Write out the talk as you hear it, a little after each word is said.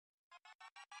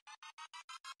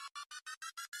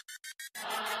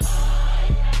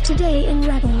Today in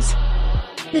Rebels.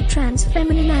 The trans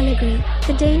feminine allegory,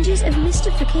 the dangers of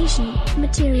mystification,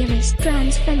 materialist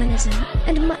trans feminism,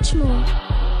 and much more.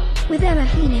 With Emma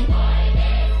Heaney.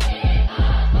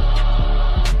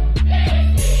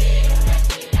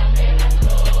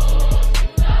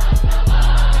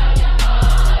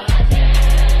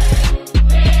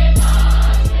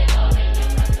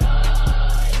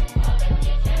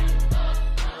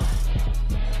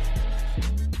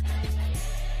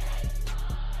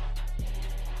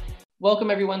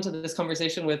 Welcome everyone to this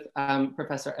conversation with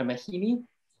Professor Emma Heaney.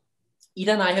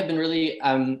 Ida and I have been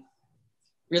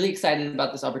really excited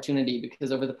about this opportunity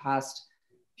because over the past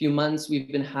few months,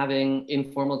 we've been having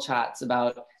informal chats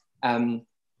about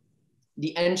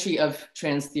the entry of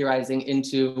trans theorizing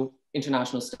into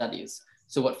international studies.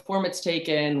 So what form it's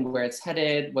taken, where it's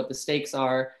headed, what the stakes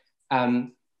are.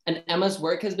 And Emma's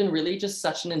work has been really just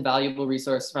such an invaluable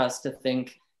resource for us to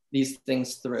think these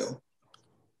things through.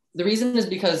 The reason is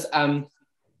because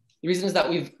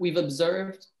that we've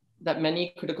observed that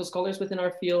many critical scholars within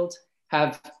our field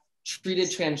have treated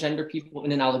transgender people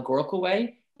in an allegorical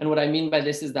way. And what I mean by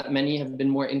this is that many have been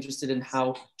more interested in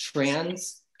how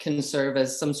trans can serve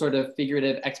as some sort of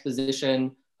figurative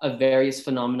exposition of various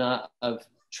phenomena of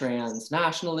trans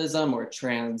nationalism or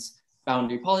trans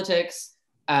boundary politics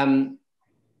than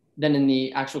in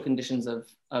the actual conditions of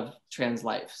trans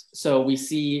life. So we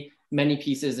see many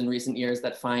pieces in recent years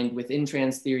that find within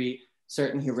trans theory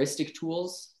certain heuristic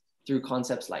tools through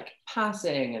concepts like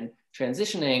passing and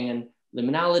transitioning and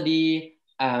liminality,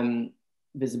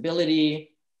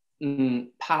 visibility,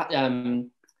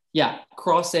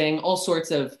 crossing, all sorts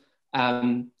of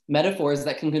metaphors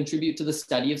that can contribute to the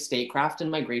study of statecraft and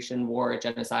migration, war,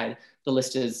 genocide. The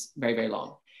list is very, very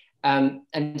long.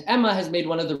 And Emma has made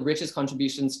one of the richest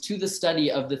contributions to the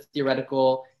study of the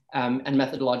theoretical and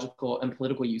methodological and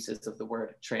political uses of the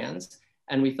word trans.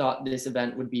 And we thought this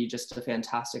event would be just a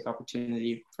fantastic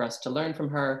opportunity for us to learn from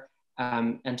her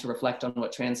and to reflect on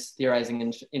what trans theorizing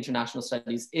in international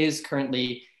studies is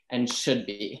currently and should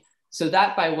be. So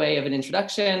that by way of an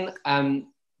introduction,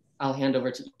 I'll hand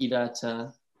over to Ida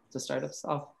to start us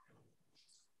off.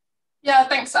 Yeah,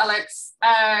 thanks, Alex.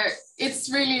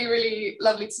 It's really, really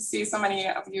lovely to see so many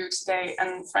of you today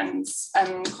and friends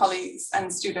and colleagues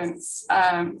and students.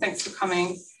 Thanks for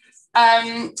coming.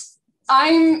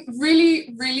 I'm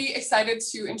really, really excited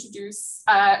to introduce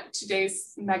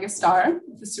today's megastar,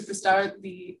 the superstar,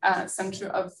 the center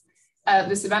of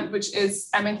this event, which is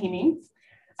Emma Heaney.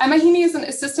 Emma Heaney is an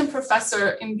assistant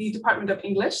professor in the Department of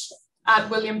English at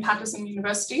William Paterson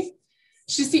University.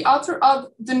 She's the author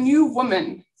of The New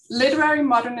Woman, Literary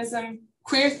Modernism,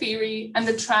 Queer Theory, and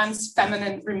the Trans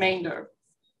Feminine Remainder.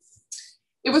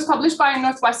 It was published by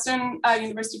Northwestern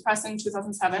University Press in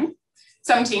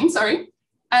 2017,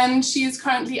 and she is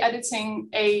currently editing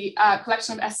a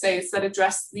collection of essays that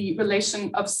address the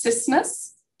relation of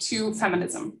cisness to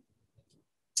feminism.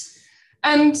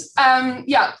 And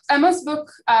Emma's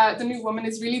book, The New Woman,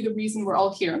 is really the reason we're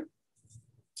all here.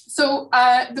 So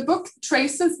the book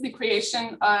traces the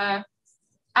creation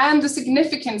and the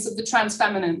significance of the trans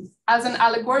feminine as an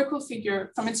allegorical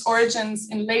figure from its origins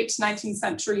in late 19th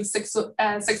century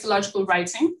sexological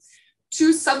writing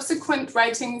to subsequent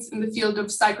writings in the field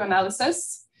of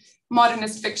psychoanalysis,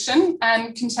 modernist fiction,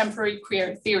 and contemporary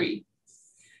queer theory.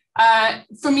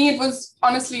 For me, it was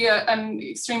honestly an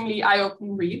extremely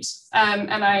eye-opening read,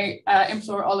 and I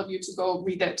implore all of you to go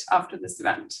read it after this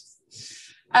event.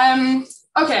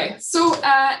 Okay, so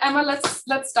Emma,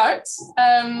 let's start.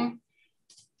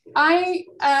 I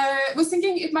was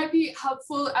thinking it might be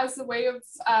helpful as a way of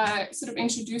sort of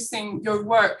introducing your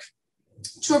work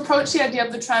to approach the idea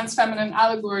of the trans feminine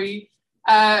allegory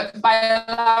by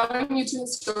allowing you to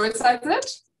historicize it.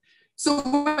 So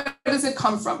where does it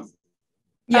come from?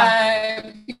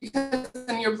 Yeah. Because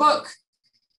in your book,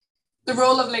 the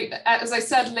role of late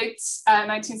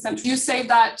 19th century, you say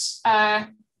that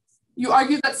you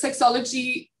argue that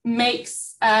sexology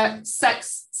makes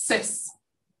sex cis.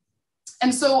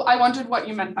 And so I wondered what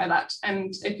you meant by that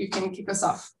and if you can kick us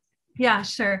off. Yeah,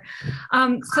 sure.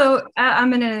 So I'm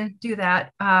going to do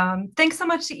that. Thanks so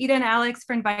much to Ida and Alex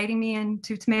for inviting me and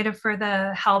to Tomato for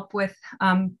the help with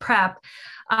prep.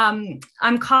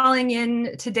 I'm calling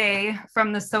in today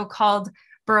from the so-called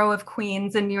Borough of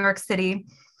Queens in New York City,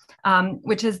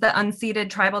 which is the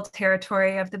unceded tribal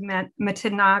territory of the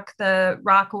Matidinock, the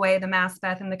Rockaway, the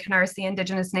Maspeth, and the Canarsie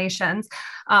indigenous nations,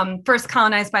 first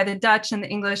colonized by the Dutch and the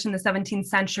English in the 17th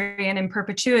century, and in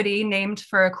perpetuity named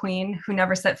for a queen who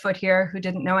never set foot here, who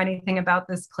didn't know anything about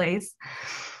this place.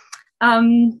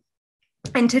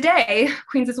 And today,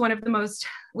 Queens is one of the most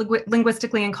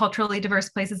linguistically and culturally diverse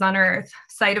places on earth,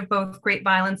 site of both great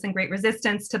violence and great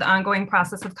resistance to the ongoing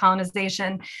process of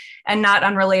colonization, and not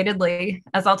unrelatedly,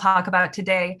 as I'll talk about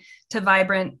today, to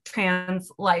vibrant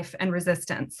trans life and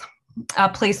resistance. A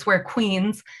place where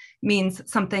Queens means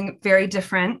something very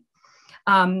different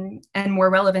and more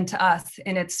relevant to us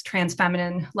in its trans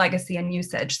feminine legacy and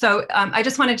usage. So I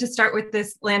just wanted to start with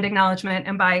this land acknowledgement,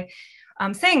 and by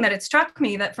saying that it struck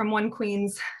me that from one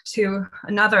Queens to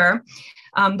another,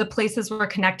 the places we're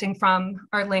connecting from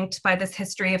are linked by this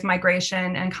history of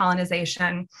migration and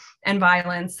colonization and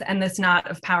violence, and this knot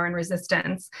of power and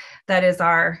resistance that is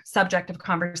our subject of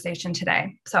conversation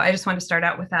today. So I just want to start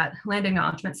out with that land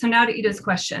acknowledgement. So now to Ida's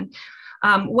question.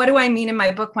 What do I mean in my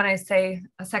book when I say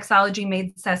sexology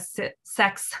made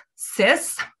sex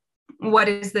cis? What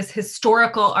is this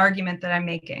historical argument that I'm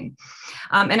making?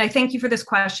 And I thank you for this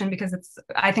question, because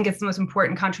I think it's the most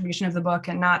important contribution of the book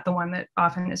and not the one that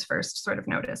often is first sort of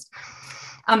noticed.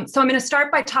 So I'm going to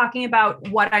start by talking about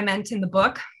what I meant in the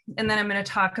book, and then I'm going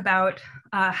to talk about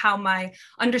how my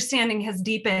understanding has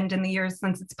deepened in the years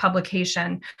since its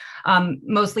publication,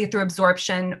 mostly through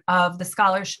absorption of the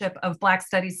scholarship of Black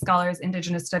studies scholars,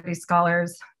 Indigenous studies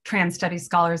scholars, trans studies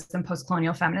scholars, and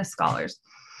post-colonial feminist scholars.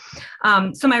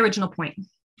 So my original point.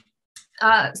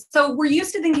 So we're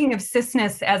used to thinking of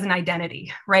cisness as an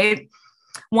identity, right?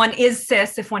 One is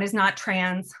cis if one is not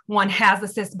trans. One has a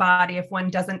cis body if one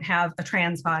doesn't have a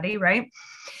trans body, right?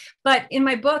 But in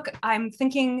my book, I'm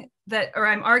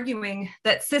arguing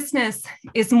that cisness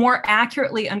is more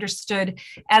accurately understood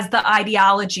as the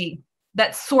ideology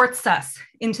that sorts us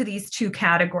into these two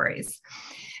categories.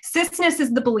 Cisness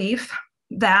is the belief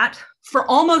that for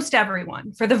almost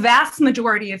everyone, for the vast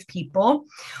majority of people,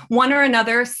 one or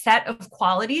another set of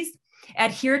qualities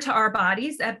adhere to our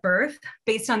bodies at birth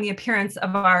based on the appearance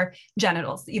of our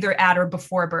genitals, either at or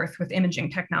before birth with imaging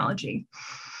technology.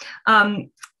 And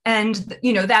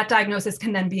that diagnosis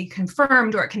can then be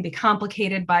confirmed, or it can be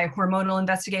complicated by hormonal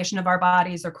investigation of our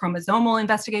bodies or chromosomal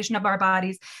investigation of our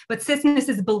bodies. But cisness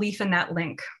is belief in that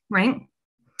link, right?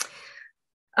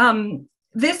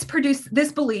 This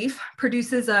belief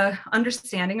produces a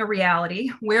understanding, a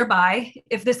reality, whereby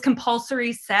if this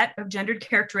compulsory set of gendered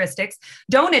characteristics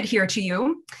don't adhere to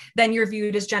you, then you're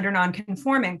viewed as gender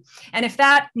nonconforming. And if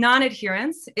that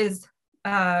non-adherence is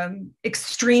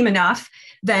extreme enough,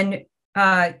 then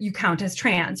you count as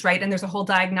trans, right? And there's a whole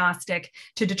diagnostic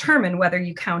to determine whether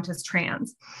you count as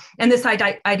trans. And this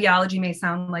ideology may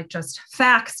sound like just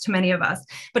facts to many of us,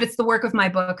 but it's the work of my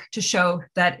book to show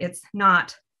that it's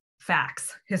not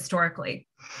facts historically.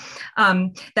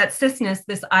 That cisness,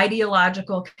 this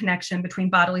ideological connection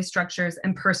between bodily structures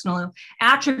and personal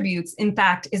attributes, in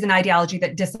fact, is an ideology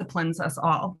that disciplines us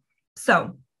all.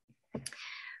 So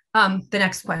the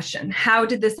next question, how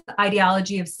did this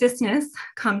ideology of cisness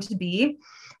come to be?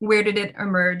 Where did it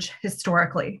emerge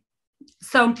historically?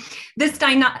 So this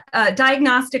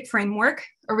diagnostic framework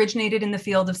originated in the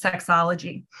field of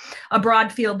sexology, a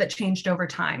broad field that changed over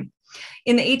time.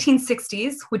 In the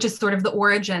 1860s, which is sort of the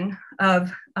origin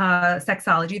of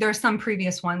sexology, there are some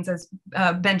previous ones, as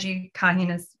Benji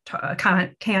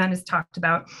Kahan has talked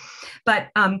about. But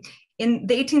in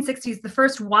the 1860s, the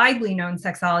first widely known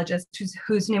sexologist,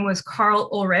 whose name was Karl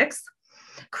Ulrichs,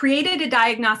 created a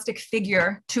diagnostic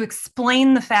figure to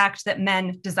explain the fact that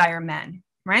men desire men,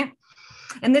 right?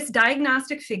 And this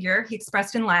diagnostic figure, he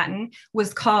expressed in Latin,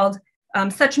 was called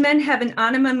such men have an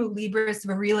anima mulibris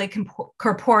virile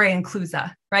corpore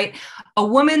inclusa, right? A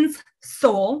woman's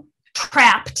soul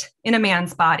trapped in a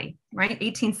man's body, right?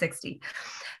 1860.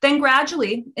 Then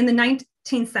gradually in the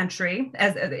 19th century,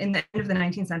 as in the end of the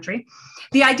 19th century,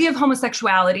 the idea of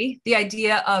homosexuality, the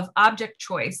idea of object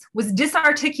choice, was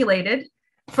disarticulated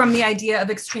from the idea of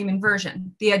extreme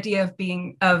inversion, the idea of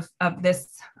being of this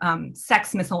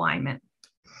sex misalignment.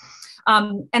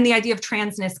 And the idea of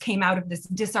transness came out of this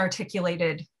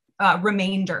disarticulated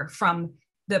remainder from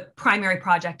the primary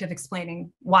project of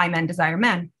explaining why men desire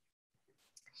men.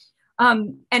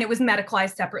 And it was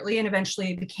medicalized separately and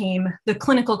eventually became the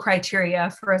clinical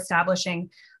criteria for establishing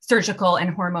surgical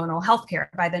and hormonal healthcare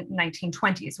by the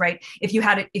 1920s, right? If you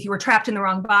were trapped in the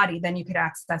wrong body, then you could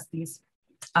access these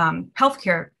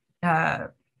healthcare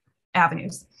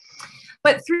avenues.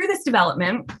 But through this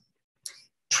development,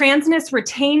 transness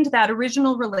retained that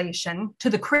original relation to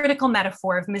the critical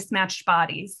metaphor of mismatched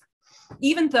bodies,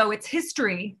 even though its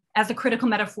history as a critical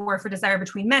metaphor for desire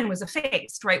between men was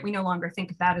effaced, right? We no longer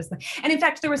think of that as and in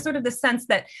fact, there was sort of the sense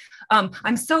that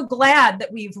I'm so glad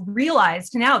that we've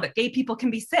realized now that gay people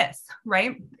can be cis,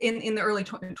 right? In the early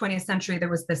 20th century, there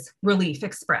was this relief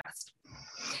expressed.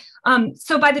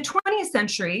 So by the 20th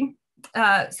century,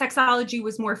 sexology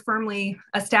was more firmly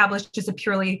established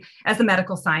as a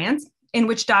medical science, in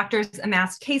which doctors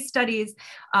amassed case studies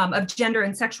of gender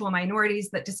and sexual minorities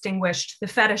that distinguished the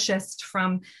fetishist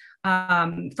from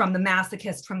the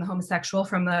masochist, from the homosexual,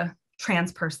 from the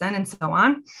trans person, and so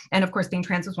on. And of course, being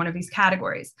trans was one of these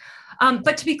categories.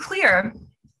 But to be clear,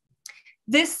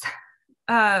 this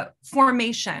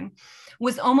formation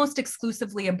was almost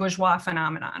exclusively a bourgeois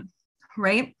phenomenon,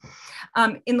 right?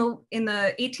 In the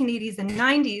 1880s and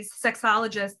 90s,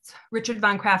 sexologists, Richard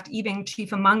von Krafft-Ebing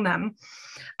chief among them,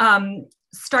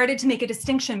 started to make a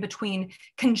distinction between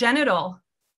congenital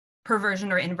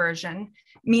perversion or inversion,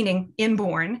 meaning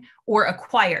inborn, or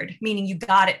acquired, meaning you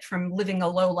got it from living a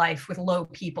low life with low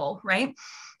people, right?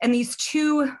 And these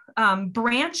two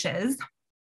branches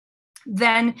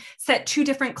then set two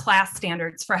different class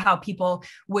standards for how people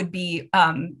would be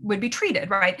treated,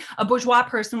 right? A bourgeois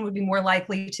person would be more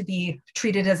likely to be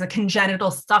treated as a congenital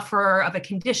sufferer of a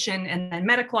condition and then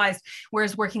medicalized,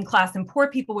 whereas working class and poor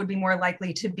people would be more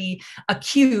likely to be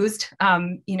accused,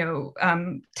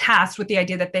 tasked with the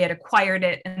idea that they had acquired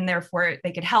it and therefore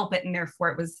they could help it and therefore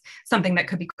it was something that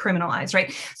could be criminalized,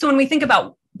 right? So when we think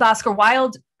about the Oscar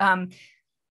Wilde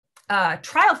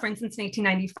trial, for instance, in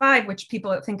 1895, which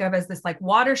people think of as this like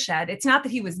watershed, it's not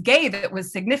that he was gay that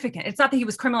was significant. It's not that he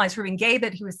was criminalized for being gay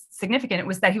that he was significant. It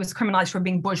was that he was criminalized for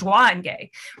being bourgeois and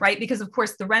gay, right? Because of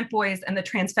course the rent boys and the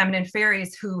trans feminine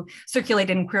fairies who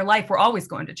circulated in queer life were always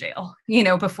going to jail,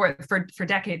 for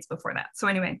decades before that. So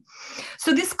anyway,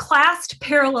 so this classed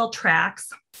parallel tracks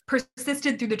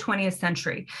persisted through the 20th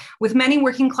century, with many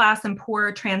working class and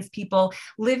poor trans people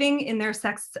living in their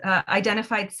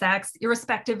identified sex,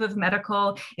 irrespective of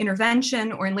medical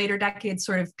intervention, or in later decades,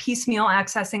 sort of piecemeal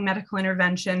accessing medical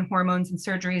intervention, hormones and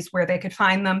surgeries where they could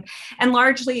find them, and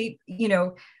largely,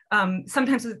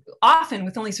 often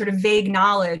with only sort of vague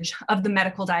knowledge of the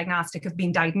medical diagnostic of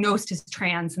being diagnosed as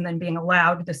trans and then being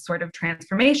allowed this sort of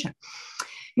transformation.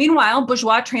 Meanwhile,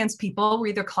 bourgeois trans people were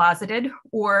either closeted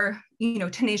or,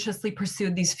 tenaciously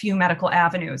pursued these few medical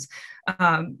avenues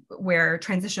where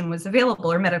transition was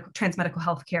available or trans medical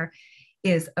health care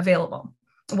was available.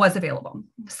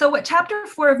 So what chapter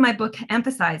 4 of my book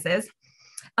emphasizes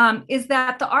is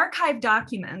that the archive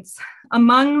documents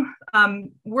among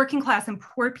working class and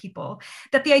poor people,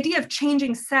 that the idea of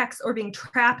changing sex or being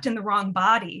trapped in the wrong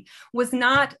body was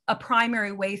not a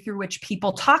primary way through which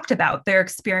people talked about their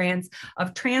experience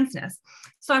of transness.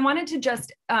 So I wanted to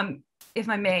just, if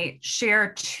I may,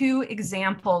 share two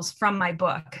examples from my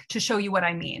book to show you what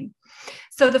I mean.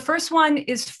 So the first one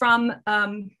is from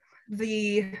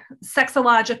the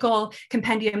Sexological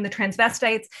Compendium, The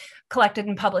Transvestites, collected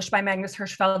and published by Magnus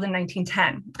Hirschfeld in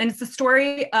 1910. And it's the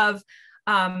story of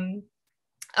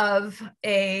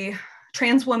a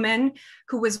trans woman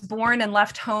who was born and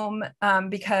left home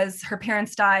because her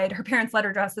parents died. Her parents let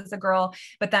her dress as a girl,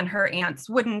 but then her aunts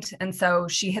wouldn't. And so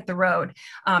she hit the road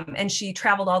and she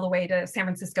traveled all the way to San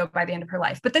Francisco by the end of her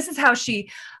life. But this is how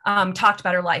she talked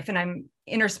about her life. And I'm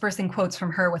interspersing quotes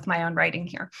from her with my own writing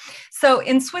here. So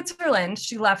in Switzerland,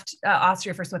 she left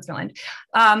Austria for Switzerland.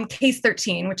 Case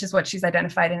 13, which is what she's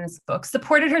identified in his book,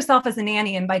 supported herself as a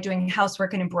nanny and by doing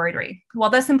housework and embroidery. While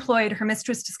thus employed, her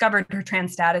mistress discovered her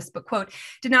trans status, but, quote,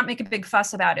 did not make a big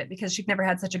fuss about it because she'd never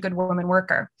had such a good woman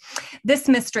worker. This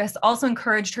mistress also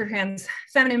encouraged her trans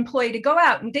feminine employee to go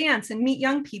out and dance and meet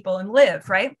young people and live,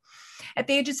 right? At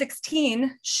the age of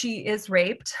 16, she is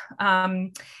raped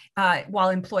while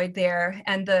employed there.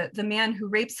 And the man who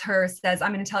rapes her says,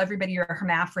 I'm going to tell everybody you're a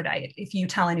hermaphrodite if you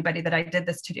tell anybody that I did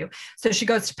this to you. So she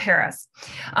goes to Paris,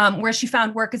 where she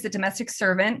found work as a domestic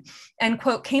servant and,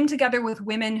 quote, came together with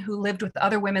women who lived with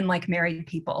other women like married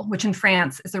people, which in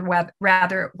France is a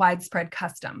rather widespread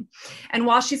custom. And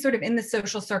while she's sort of in the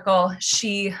social circle,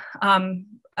 she's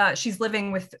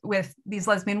living with these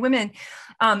lesbian women,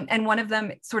 and one of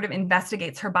them sort of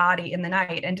investigates her body in the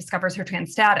night and discovers her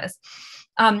trans status.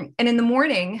 And in the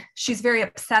morning, she's very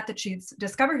upset that she's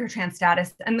discovered her trans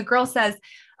status. And the girl says,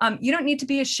 you don't need to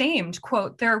be ashamed,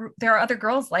 quote, there are other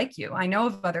girls like you. I know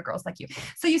of other girls like you.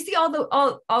 So you see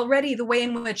already the way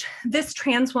in which this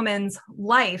trans woman's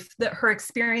life, that her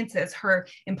experiences, her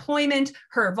employment,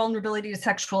 her vulnerability to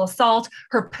sexual assault,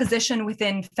 her position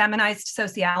within feminized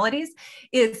socialities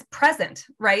is present,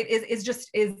 right?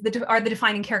 Are the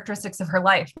defining characteristics of her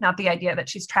life, not the idea that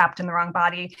she's trapped in the wrong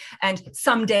body and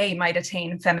someday might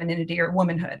attain femininity or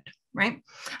womanhood. Right.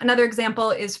 Another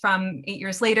example is from 8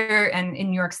 years later, and in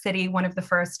New York City, one of the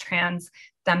first trans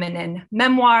feminine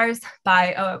memoirs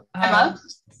by Emma.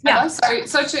 Yeah. Sorry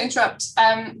to interrupt.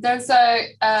 There's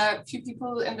a few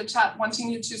people in the chat wanting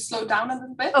you to slow down a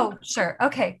little bit. Oh, sure.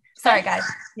 Okay. Sorry, guys.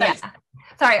 Yeah.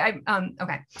 Sorry.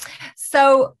 Okay.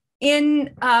 So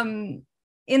in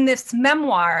this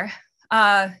memoir,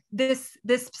 this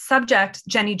subject,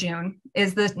 Jenny June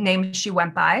is the name she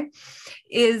went by,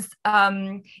 is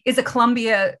a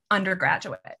Columbia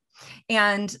undergraduate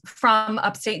and from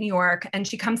upstate New York. And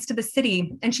she comes to the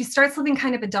city and she starts living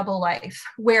kind of a double life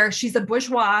where she's a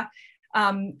bourgeois,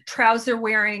 trouser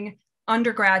wearing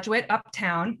undergraduate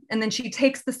uptown. And then she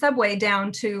takes the subway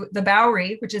down to the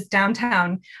Bowery, which is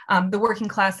downtown, the working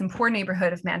class and poor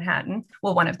neighborhood of Manhattan.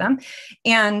 Well, one of them.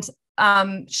 And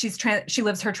she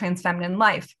lives her trans feminine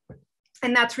life.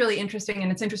 And that's really interesting.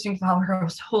 And it's interesting to follow her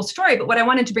whole story. But what I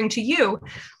wanted to bring to you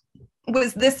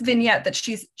was this vignette that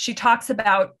she talks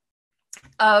about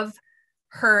of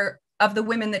the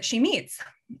women that she meets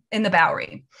in the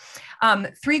Bowery.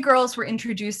 3 girls were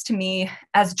introduced to me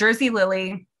as Jersey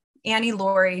Lily, Annie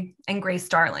Laurie, and Grace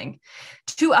Darling.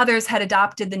 2 others had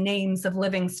adopted the names of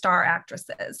living star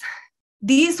actresses.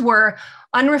 These were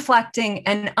unreflecting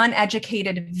and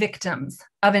uneducated victims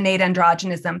of innate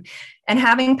androgynism. And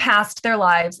having passed their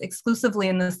lives exclusively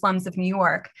in the slums of New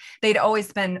York, they'd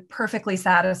always been perfectly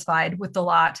satisfied with the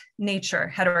lot nature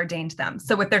had ordained them.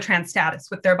 So with their trans status,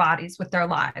 with their bodies, with their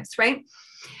lives, right?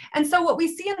 And so what we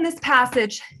see in this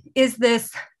passage is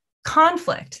this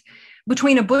conflict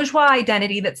between a bourgeois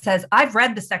identity that says, I've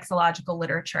read the sexological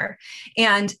literature,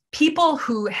 and people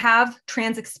who have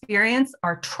trans experience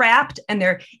are trapped and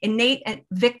they're innate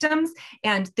victims,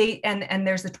 and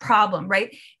there's a problem,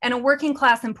 right? And a working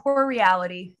class and poor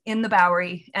reality in the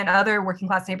Bowery and other working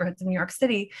class neighborhoods in New York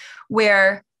City,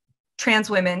 where trans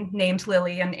women named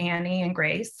Lily and Annie and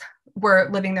Grace were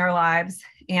living their lives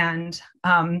and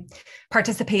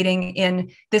participating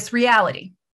in this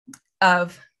reality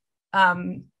of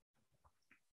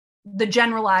the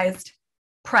generalized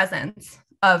presence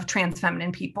of trans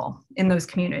feminine people in those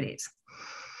communities.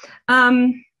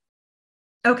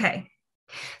 Okay,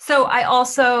 so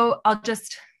I'll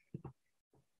just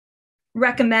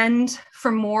recommend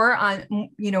for more on,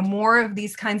 more of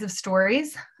these kinds of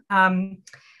stories.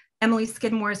 Emily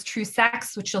Skidmore's True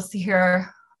Sex, which you'll see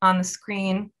here on the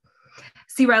screen.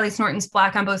 C. Riley Snorton's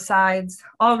Black on Both Sides,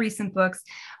 all recent books.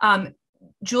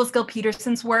 Jules Gill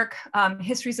Peterson's work,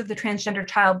 Histories of the Transgender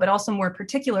Child, but also more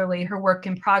particularly her work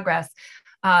in progress,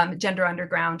 Gender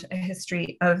Underground, A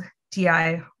History of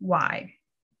DIY.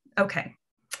 Okay.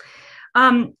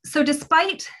 So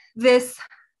despite this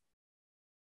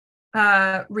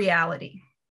reality,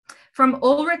 from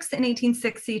Ulrichs in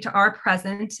 1860 to our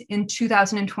present in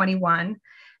 2021,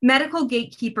 medical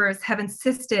gatekeepers have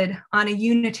insisted on a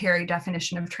unitary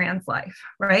definition of trans life,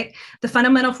 right? The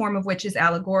fundamental form of which is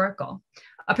allegorical.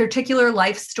 A particular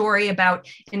life story about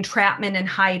entrapment and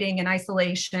hiding and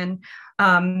isolation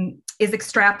is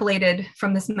extrapolated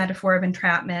from this metaphor of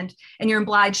entrapment, and you're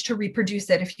obliged to reproduce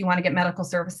it if you want to get medical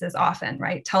services often,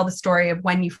 right? Tell the story of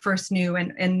when you first knew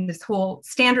and this whole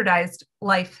standardized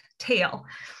life tale.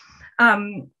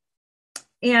 So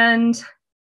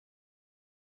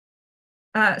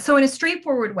in a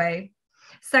straightforward way,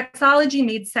 sexology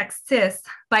made sex cis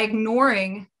by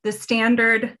ignoring the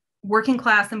standard working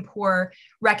class and poor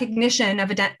recognition of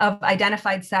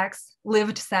identified sex,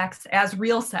 lived sex as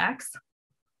real sex,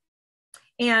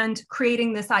 and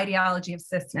creating this ideology of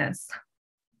cisness.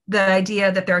 The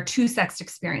idea that there are 2 sexed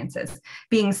experiences,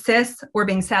 being cis or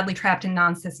being sadly trapped in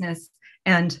non-cisness,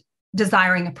 and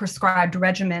desiring a prescribed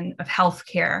regimen of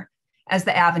healthcare as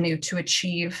the avenue to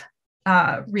achieve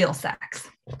real sex,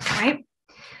 right?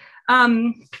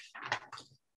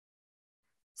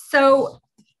 So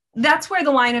that's where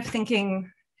the line of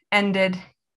thinking ended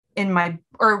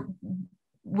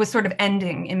was sort of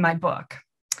ending in my book.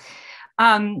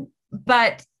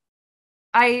 But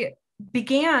I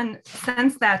began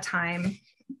since that time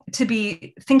to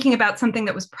be thinking about something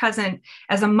that was present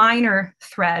as a minor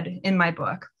thread in my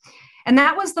book. And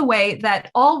that was the way that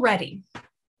already,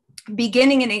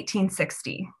 beginning in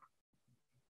 1860,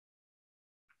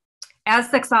 as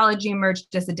sexology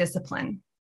emerged as a discipline,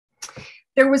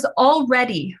 there was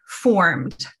already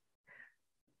formed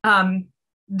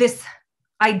this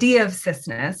idea of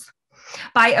cisness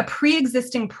by a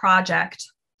pre-existing project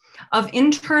of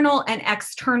internal and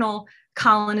external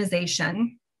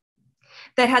colonization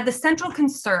that had the central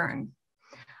concern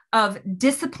of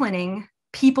disciplining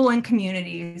people and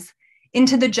communities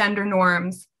into the gender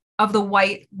norms of the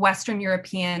white Western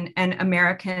European and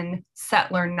American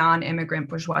settler non-immigrant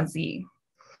bourgeoisie.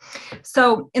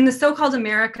 So in the so-called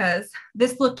Americas,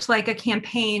 this looked like a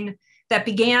campaign that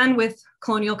began with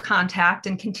colonial contact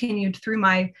and continued through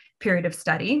my period of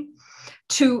study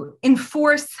to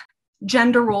enforce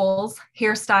gender roles,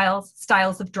 hairstyles,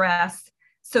 styles of dress,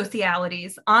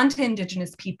 socialities onto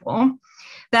Indigenous people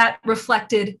that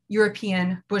reflected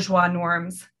European bourgeois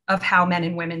norms of how men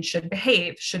and women should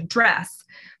behave, should dress,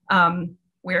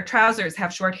 wear trousers,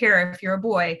 have short hair if you're a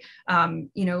boy,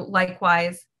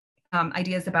 likewise,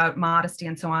 ideas about modesty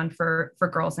and so on for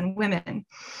girls and women.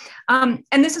 And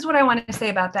this is what I wanted to say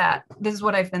about that. This is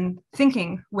what I've been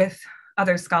thinking with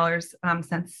other scholars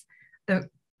since the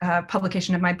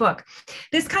publication of my book.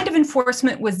 This kind of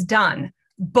enforcement was done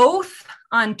both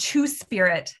on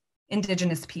Two-Spirit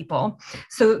Indigenous people.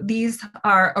 So these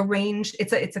are arranged,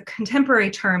 it's a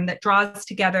contemporary term that draws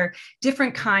together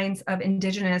different kinds of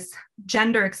Indigenous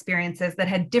gender experiences that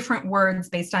had different words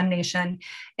based on nation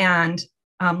and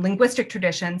linguistic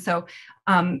tradition. So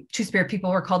Two-Spirit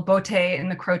people were called Bote in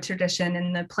the Crow tradition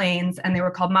in the Plains, and they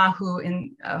were called Mahu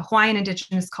in Hawaiian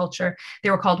Indigenous culture.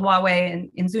 They were called Wawe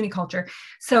in Zuni culture.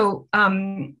 So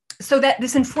that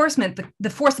this enforcement, the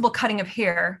forcible cutting of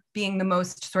hair being the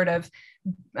most sort of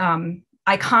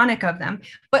iconic of them,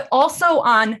 but also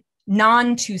on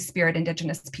non-Two-Spirit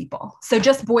Indigenous people. So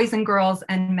just boys and girls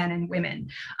and men and women.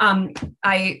 An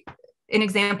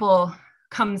example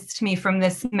comes to me from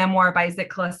this memoir by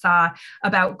Zitkala Sa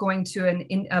about going to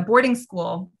a boarding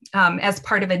school as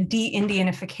part of a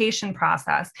de-Indianification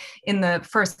process in the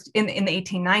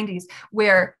 1890s,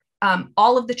 where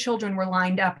all of the children were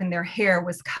lined up and their hair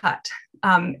was cut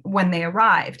when they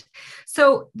arrived.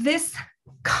 So the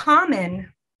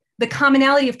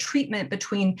commonality of treatment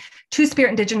between Two-Spirit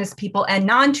Indigenous people and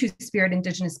non-Two-Spirit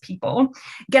Indigenous people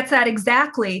gets at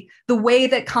exactly the way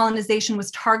that colonization was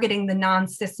targeting the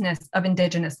non-cisness of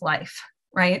Indigenous life,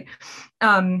 right?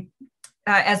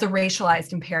 As a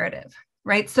racialized imperative,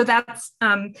 right? So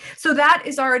that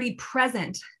is already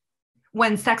present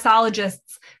when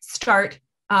sexologists start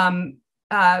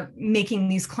making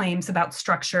these claims about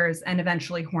structures and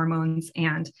eventually hormones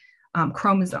and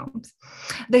chromosomes.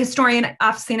 The historian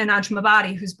Afsina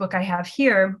Najmabadi, whose book I have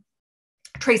here,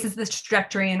 traces this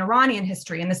trajectory in Iranian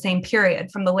history in the same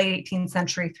period from the late 18th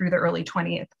century through the early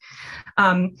 20th.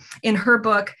 In her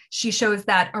book, she shows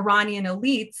that Iranian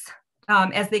elites,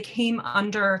 as they came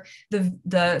under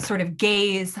the sort of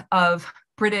gaze of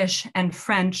British and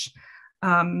French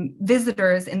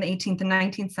visitors in the 18th and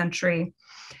 19th century,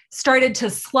 started to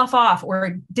slough off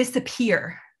or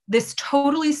disappear this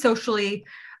totally socially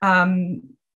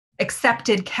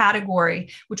accepted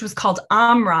category, which was called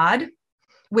Amrad,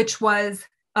 which was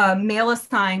a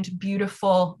male-assigned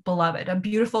beautiful beloved, a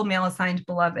beautiful male-assigned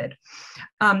beloved,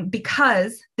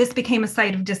 because this became a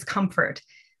site of discomfort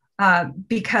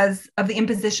because of the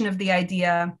imposition of the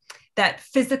idea that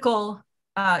physical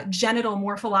genital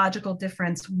morphological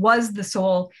difference was the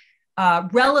sole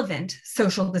relevant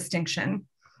social distinction,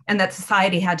 and that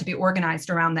society had to be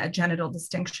organized around that genital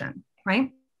distinction,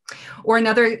 right? Or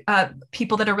another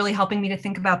people that are really helping me to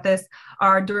think about this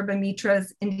are Durba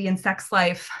Mitra's Indian Sex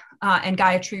Life and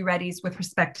Gayatri Reddy's With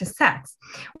Respect to Sex,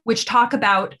 which talk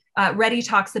about, Reddy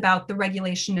talks about the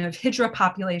regulation of Hijra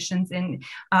populations in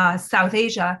South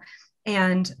Asia,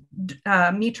 and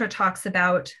Mitra talks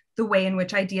about the way in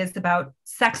which ideas about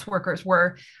sex workers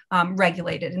were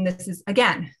regulated. And this is,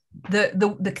 again,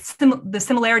 the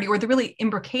similarity or the really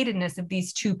imbricatedness of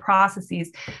these two processes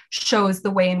shows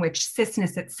the way in which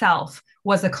cisness itself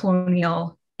was a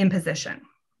colonial imposition.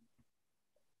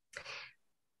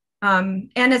 And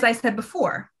as I said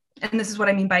before, and this is what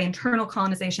I mean by internal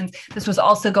colonizations, this was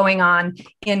also going on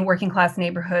in working class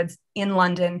neighborhoods in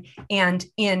London and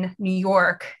in New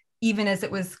York, even as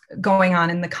it was going on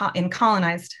in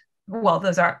colonized, well,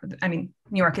 those are, I mean,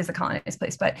 New York is a colonized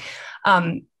place, but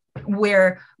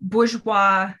where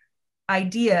bourgeois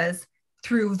ideas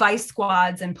through vice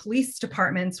squads and police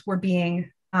departments were being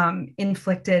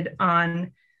inflicted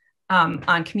on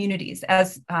communities.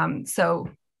 So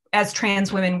as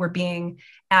trans women were being,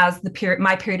 as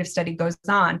my period of study goes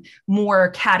on,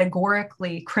 more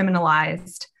categorically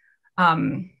criminalized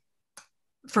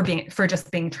for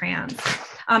just being trans.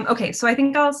 Okay, so I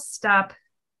think I'll stop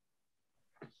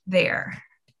there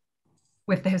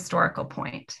with the historical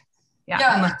point.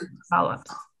 Yeah.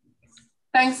 Follow-ups.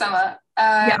 Thanks, Emma.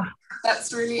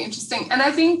 That's really interesting. And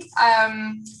I think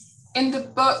in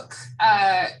the book,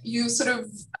 you sort of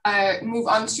move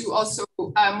on to also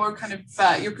more kind of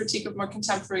your critique of more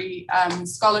contemporary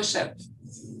scholarship.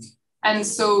 And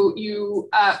so you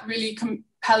really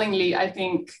compellingly, I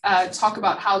think, talk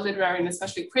about how literary and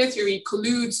especially queer theory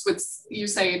colludes with, you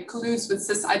say it colludes with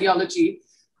cis ideology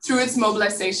through its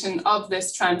mobilization of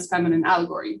this trans feminine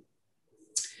allegory.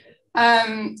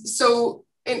 So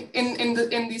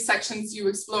in these sections, you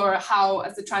explore how,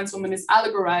 as a trans woman is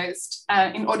allegorized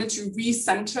in order to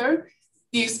recenter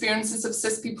the experiences of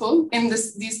cis people in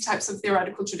these types of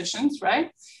theoretical traditions,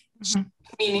 right? Mm-hmm.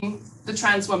 Meaning the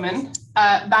trans woman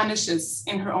vanishes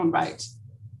in her own right.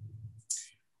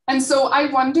 And so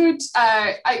I wondered,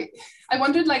 I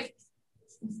wondered, like,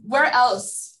 where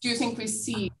else do you think we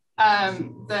see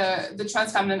the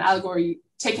trans feminine allegory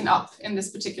taken up in this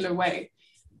particular way?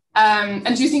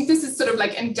 And do you think this is sort of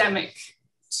like endemic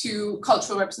to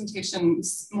cultural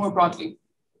representations more broadly?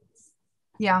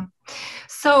 Yeah.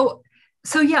 So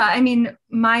yeah, I mean,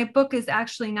 my book is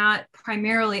actually not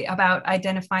primarily about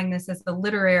identifying this as the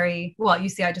literary, well, you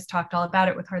see, I just talked all about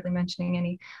it with hardly mentioning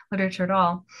any literature at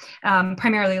all,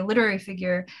 primarily a literary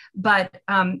figure, but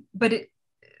it,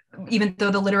 even though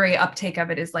the literary uptake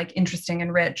of it is like interesting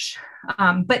and rich.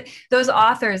 But those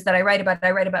authors that I write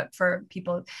about for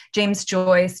people, James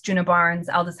Joyce, Juna Barnes,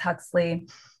 Aldous Huxley,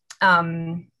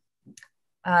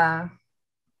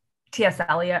 T.S.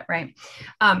 Eliot, right?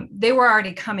 They were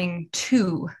already coming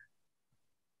to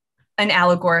an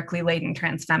allegorically laden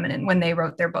trans feminine when they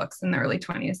wrote their books in the early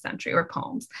 20th century, or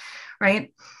poems,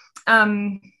 right?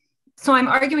 So I'm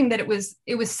arguing that it was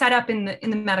set up in the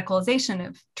medicalization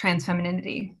of trans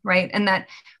femininity, right? And that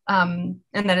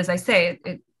as I say,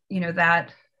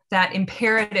 that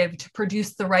imperative to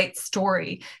produce the right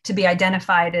story, to be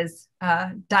identified as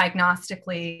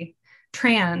diagnostically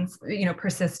trans,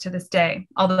 persists to this day.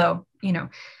 Although,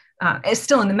 it's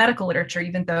still in the medical literature,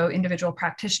 even though individual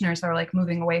practitioners are like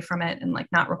moving away from it and like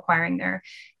not requiring their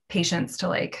patients to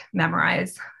like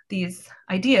memorize these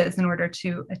ideas in order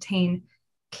to attain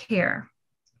care.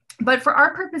 But for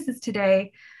our purposes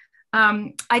today,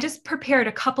 I just prepared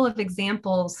a couple of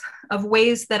examples of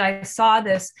ways that I saw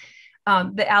this,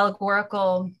 the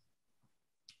allegorical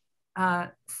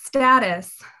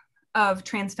status of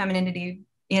trans femininity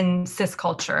in cis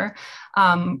culture,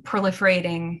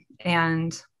 proliferating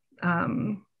and,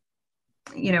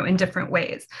 in different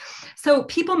ways. So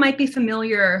people might be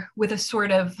familiar with a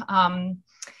sort of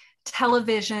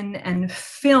television and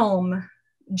film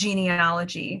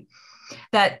genealogy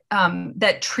that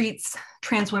treats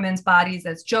trans women's bodies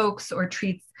as jokes, or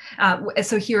treats,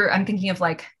 so here I'm thinking of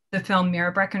like the film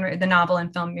Mira Breckenridge, the novel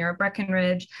and film Mira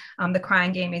Breckenridge, The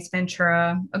Crying Game, Ace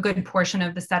Ventura, a good portion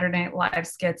of the Saturday Night Live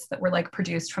skits that were like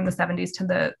produced from the 70s to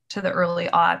the early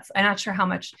aughts. I'm not sure how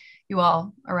much you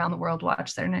all around the world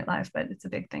watch Saturday Night Live, but it's a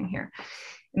big thing here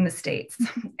in the States.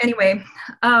 Anyway,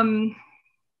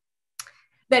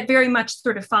 that very much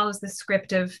sort of follows the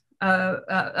script of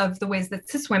the ways that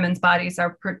cis women's bodies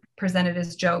are presented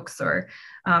as jokes, or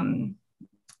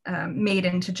made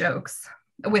into jokes,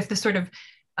 with the sort of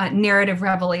narrative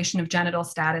revelation of genital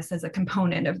status as a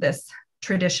component of this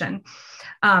tradition.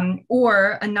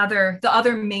 Or the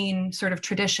other main sort of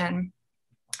tradition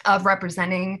of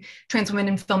representing trans women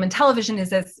in film and television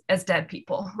is as dead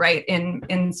people, right?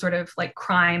 In sort of like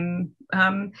crime,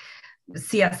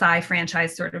 CSI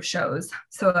franchise sort of shows.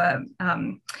 So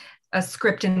a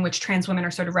script in which trans women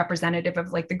are sort of representative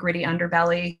of like the gritty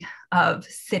underbelly of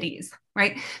cities,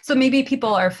 right? So maybe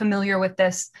people are familiar with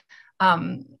this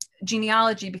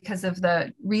genealogy because of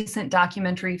the recent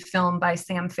documentary film by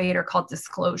Sam Feder called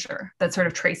Disclosure, that sort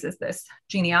of traces this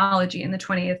genealogy in the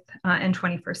 20th and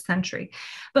 21st century.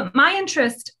 But my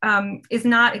interest is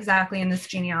not exactly in this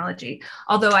genealogy,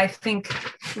 although I think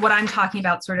what I'm talking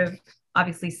about sort of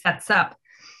obviously sets up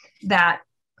that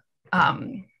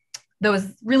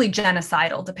those really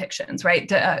genocidal depictions,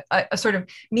 right? A sort of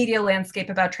media landscape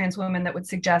about trans women that would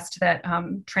suggest that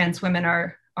trans women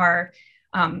are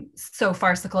so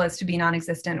farcical as to be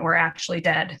non-existent, or actually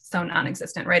dead, so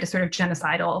non-existent, right? A sort of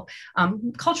genocidal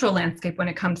cultural landscape when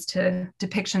it comes to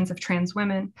depictions of trans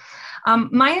women.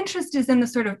 My interest is in the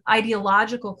sort of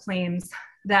ideological claims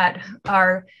that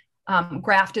are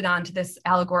grafted onto this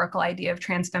allegorical idea of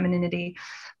trans femininity.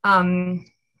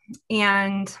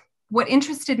 And what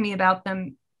interested me about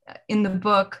them in the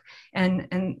book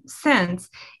and since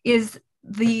is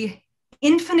the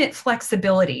infinite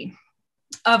flexibility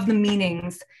of the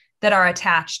meanings that are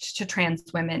attached to trans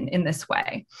women in this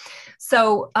way.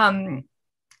 So,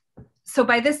 so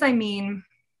by this, I mean,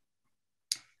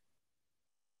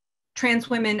 trans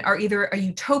women are either a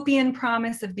utopian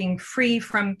promise of being free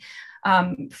from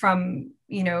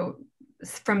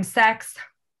sex,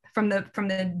 from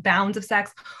the bounds of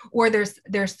sex, or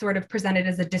they're sort of presented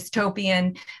as a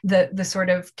dystopian, the sort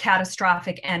of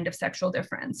catastrophic end of sexual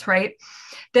difference, right?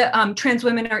 The trans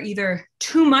women are either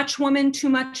too much woman, too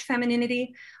much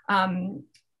femininity,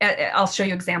 I'll show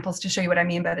you examples to show you what I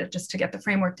mean, but just to get the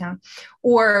framework down,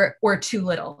 or too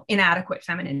little, inadequate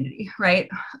femininity, right?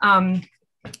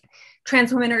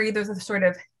 Trans women are either the sort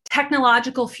of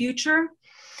technological future,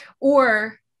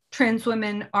 or trans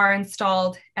women are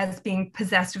installed as being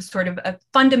possessed of sort of a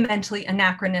fundamentally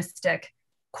anachronistic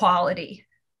quality,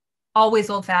 always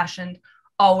old-fashioned,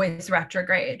 always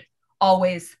retrograde,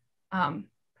 always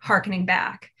hearkening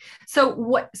back.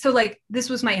 So like, this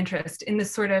was my interest in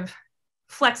this sort of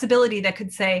flexibility that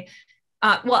could say,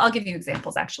 well, I'll give you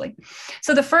examples actually.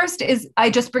 So the first is, I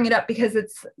just bring it up because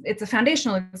it's a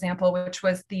foundational example, which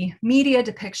was the media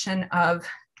depiction of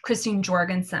Christine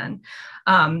Jorgensen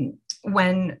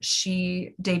when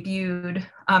she debuted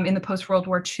in the post-World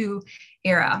War II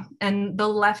era. And the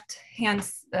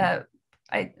left-hand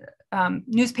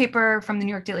newspaper from the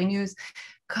New York Daily News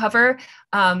cover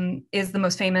is the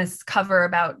most famous cover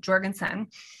about Jorgensen.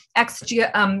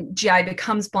 Ex-GI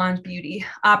becomes blonde beauty,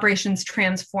 operations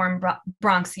transform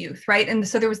Bronx youth, right? And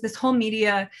so there was this whole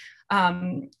media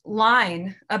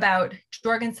line about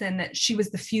Jorgensen, that she was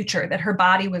the future, that her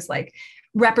body was like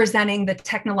representing the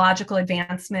technological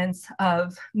advancements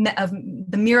of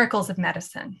the miracles of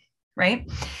medicine, right?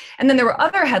 And then there were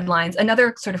other headlines,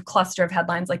 another sort of cluster of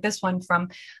headlines like this one from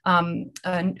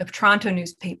a Toronto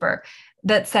newspaper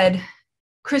that said,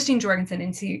 Christine Jorgensen,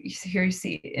 and here you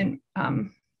see in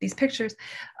these pictures,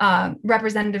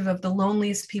 representative of the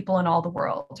loneliest people in all the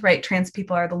world, right? Trans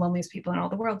people are the loneliest people in all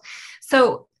the world.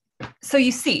 So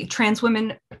you see, trans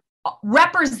women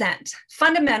represent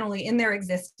fundamentally in their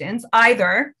existence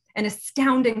either an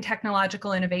astounding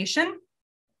technological innovation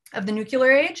of the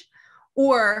nuclear age,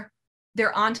 or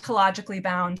they're ontologically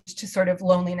bound to sort of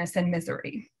loneliness and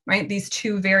misery, right? These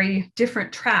two very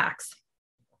different tracks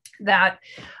that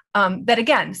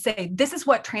again say, this is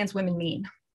what trans women mean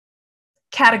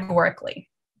categorically,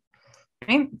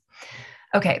 right?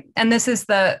 Okay, and this is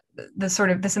the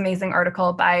sort of this amazing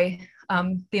article by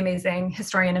the amazing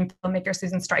historian and filmmaker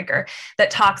Susan Stryker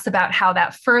that talks about how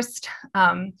that first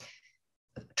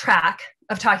track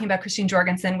of talking about Christine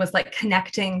Jorgensen was like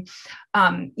connecting,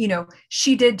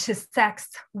 she did to sex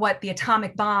what the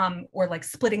atomic bomb or like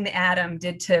splitting the atom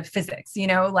did to physics,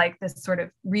 like this sort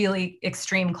of really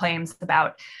extreme claims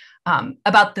about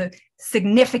the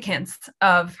significance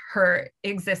of her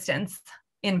existence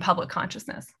in public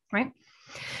consciousness, right?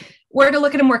 We're to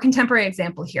look at a more contemporary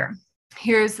example here.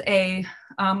 Here's a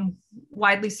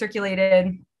widely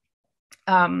circulated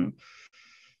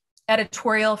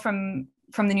editorial from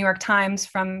the New York Times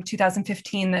from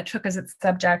 2015 that took as its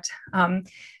subject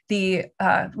the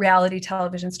reality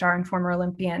television star and former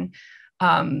Olympian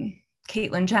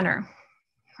Caitlyn Jenner,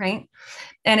 right?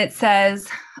 And it says,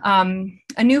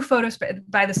 a new photo spread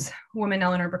by this woman,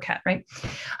 Eleanor Burkett, right?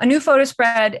 A new photo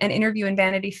spread and interview in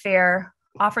Vanity Fair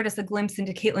offered us a glimpse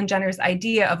into Caitlyn Jenner's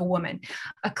idea of a woman,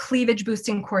 a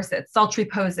cleavage-boosting corset, sultry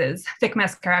poses, thick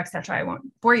mascara, etc. I won't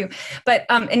bore you, but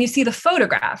and you see the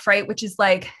photograph, right, which is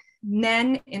like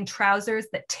men in trousers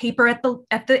that taper at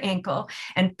the ankle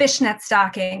and fishnet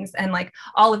stockings and like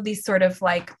all of these sort of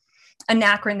like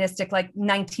anachronistic like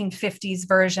 1950s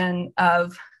version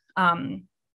of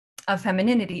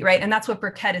femininity, right? And that's what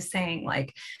Burkett is saying,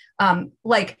 like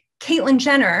Caitlyn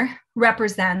Jenner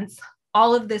represents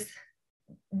all of this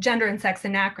gender and sex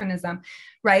anachronism,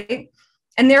 right?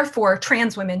 And therefore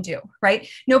trans women do, right?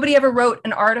 Nobody ever wrote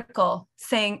an article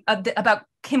saying about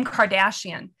Kim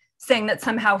Kardashian saying that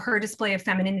somehow her display of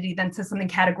femininity then says something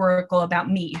categorical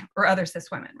about me or other cis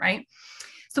women, right?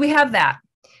 So we have that.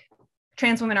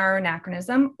 Trans women are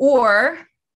anachronism. Or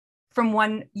from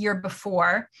 1 year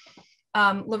before,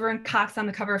 Laverne Cox on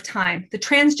the cover of Time, the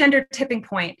transgender tipping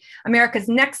point, America's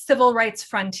next civil rights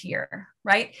frontier,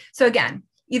 right? So again,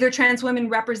 either trans women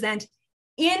represent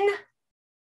in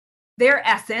their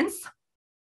essence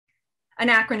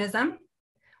anachronism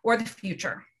or the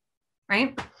future,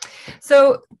 right?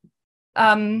 So,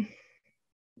 so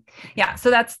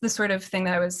that's the sort of thing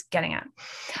that I was getting at.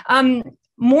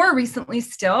 More recently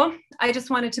still, I just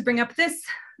wanted to bring up this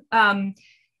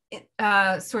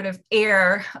sort of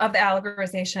air of the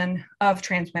allegorization of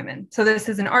trans women. So this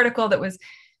is an article that was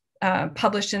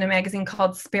published in a magazine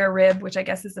called Spare Rib, which I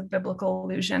guess is a biblical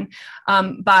allusion,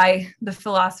 by the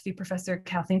philosophy professor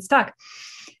Kathleen Stuck.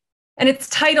 And its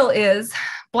title is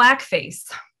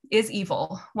Blackface is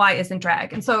Evil, Why Isn't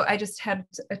Drag? And so I just had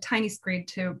a tiny screed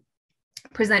to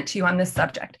present to you on this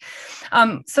subject.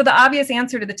 So the obvious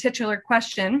answer to the titular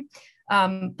question,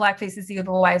 blackface is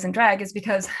evil, why isn't drag, is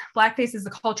because blackface is a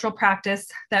cultural practice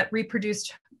that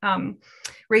reproduced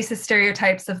racist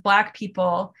stereotypes of Black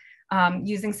people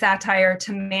using satire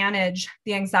to manage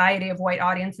the anxiety of white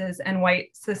audiences and white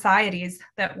societies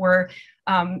that were,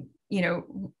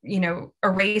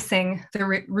 erasing the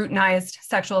routinized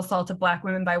sexual assault of Black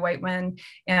women by white men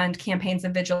and campaigns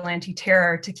of vigilante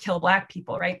terror to kill Black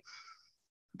people, right?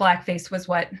 Blackface was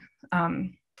what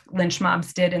lynch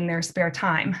mobs did in their spare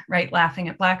time, right? Laughing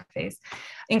at blackface.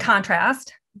 In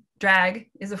contrast, drag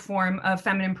is a form of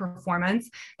feminine performance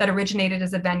that originated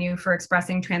as a venue for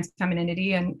expressing trans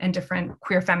femininity and different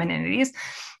queer femininities,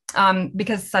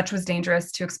 because such was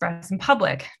dangerous to express in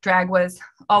public. Drag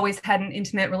always had an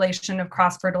intimate relation of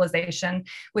cross-fertilization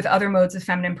with other modes of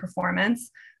feminine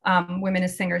performance, women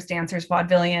as singers, dancers,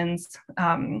 vaudevillians,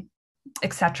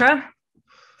 etc.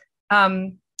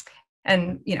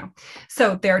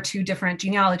 So there are two different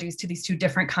genealogies to these two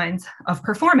different kinds of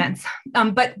performance.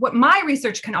 But what my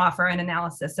research can offer an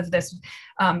analysis of this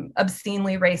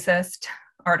obscenely racist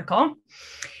article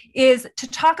is to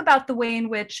talk about the way in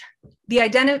which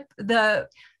the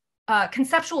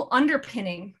conceptual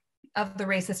underpinning of the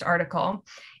racist article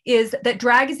is that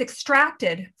drag is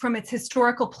extracted from its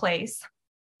historical place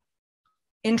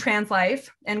in trans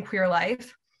life and queer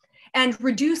life and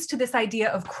reduced to this idea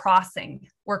of crossing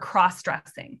or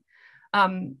cross-dressing.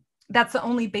 That's the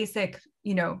only basic,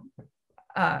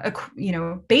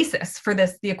 basis for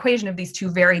the equation of these two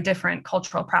very different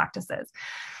cultural practices.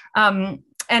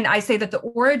 And I say that the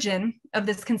origin of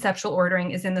this conceptual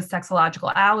ordering is in the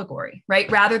sexological allegory,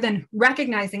 right? Rather than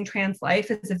recognizing trans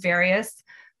life as a various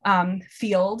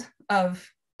field of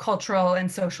cultural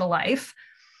and social life,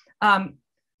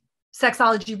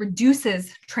 sexology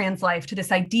reduces trans life to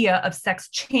this idea of sex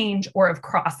change or of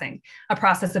crossing, a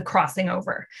process of crossing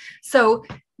over. So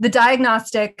the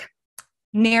diagnostic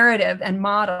narrative and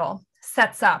model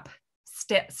sets up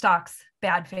Stock's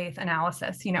bad faith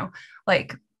analysis,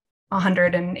 like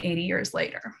 180 years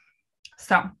later.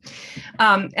 So,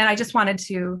 and I just wanted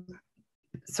to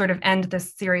sort of end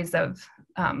this series of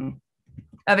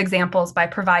examples by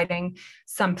providing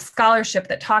some scholarship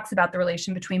that talks about the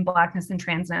relation between Blackness and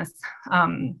transness,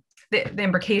 the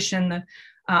imbrication,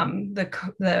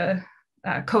 the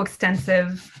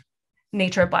coextensive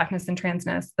nature of Blackness and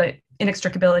transness, the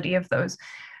inextricability of those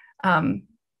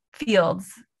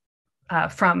fields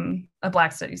from a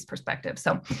Black studies perspective.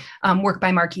 So work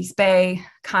by Marquise Bay,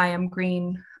 Khayyam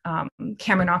Green,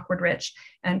 Cameron Awkward-Rich,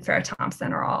 and Farah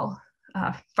Thompson are all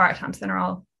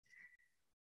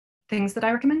things that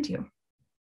I recommend to you.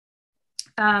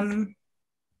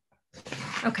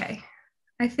 Okay,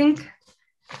 I think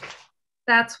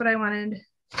that's what I wanted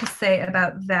to say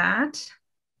about that.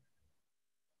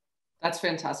 That's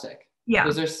fantastic. Yeah.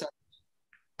 Those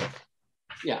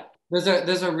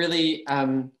are really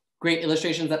great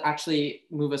illustrations that actually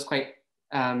move us quite,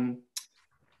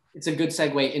 it's a good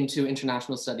segue into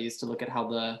international studies to look at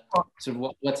how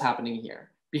what's happening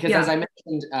here. Because as I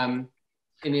mentioned,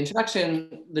 in the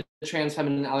introduction, the trans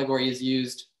feminine allegory is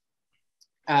used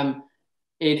in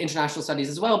international studies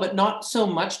as well, but not so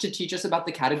much to teach us about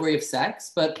the category of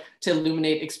sex, but to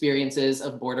illuminate experiences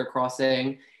of border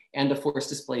crossing and of forced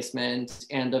displacement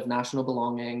and of national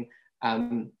belonging,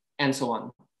 and so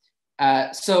on.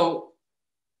 So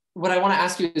what I want to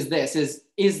ask you is this,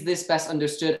 is this best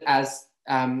understood as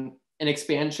an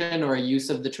expansion or a use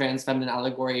of the trans feminine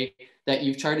allegory that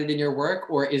you've charted in your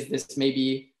work, or is this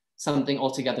maybe something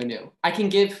altogether new? I can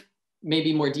give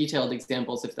maybe more detailed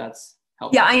examples if that's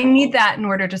helpful. Yeah, I need that in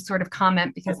order to sort of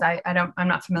comment because I'm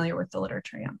not familiar with the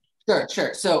literature yet.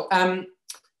 Sure. So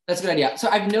that's a good idea. So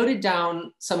I've noted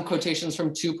down some quotations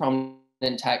from two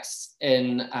prominent texts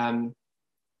in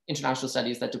international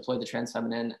studies that deploy the trans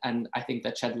feminine, and I think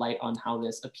that shed light on how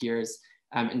this appears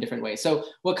in different ways. So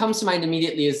what comes to mind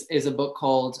immediately is a book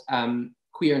called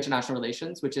Queer International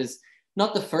Relations, which is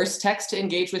not the first text to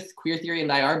engage with queer theory and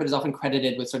IR, but is often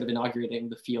credited with sort of inaugurating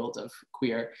the field of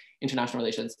queer international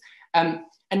relations. And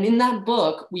in that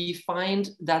book, we find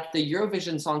that the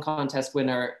Eurovision Song Contest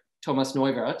winner, Thomas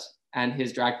Neuwirth, and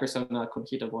his drag persona,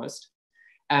 Conchita Wurst,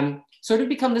 sort of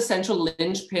become the central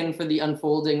linchpin for the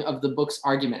unfolding of the book's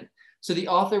argument. So the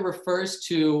author refers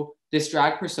to this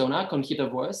drag persona, Conchita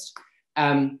Wurst,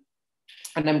 and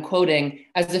I'm quoting,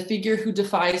 as a figure who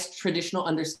defies traditional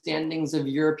understandings of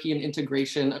European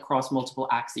integration across multiple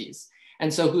axes,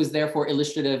 and so who is therefore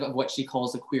illustrative of what she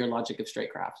calls a queer logic of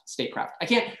statecraft. I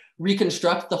can't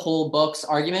reconstruct the whole book's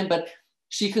argument, but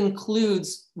she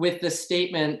concludes with the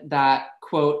statement that,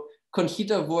 quote,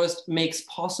 Conchita Wurst makes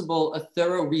possible a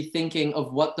thorough rethinking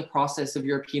of what the process of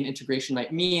European integration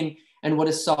might mean and what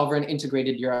a sovereign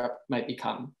integrated Europe might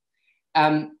become.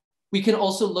 We can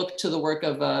also look to the work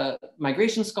of a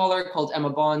migration scholar called Emma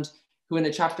Bond, who in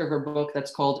a chapter of her book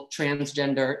that's called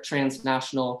Transgender,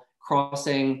 Transnational,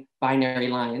 Crossing Binary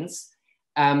Lines,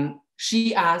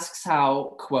 she asks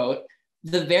how, quote,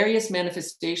 the various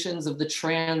manifestations of the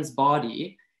trans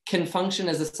body can function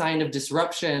as a sign of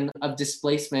disruption, of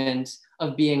displacement,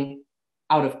 of being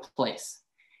out of place.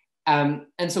 And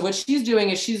so what she's doing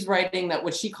is she's writing that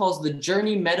what she calls the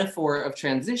journey metaphor of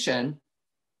transition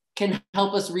can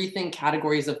help us rethink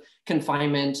categories of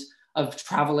confinement, of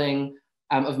traveling,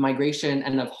 of migration,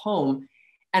 and of home.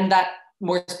 And that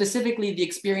more specifically, the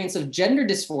experience of gender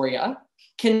dysphoria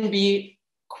can be,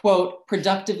 quote,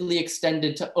 productively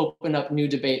extended to open up new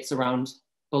debates around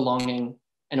belonging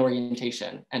and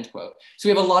orientation, end quote. So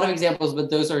we have a lot of examples, but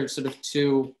those are sort of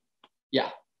two, yeah.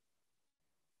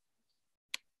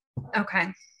 Okay.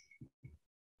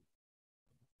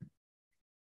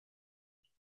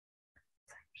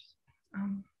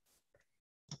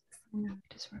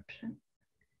 Disruption,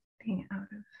 being out of.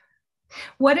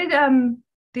 What did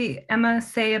the Emma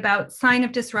say about sign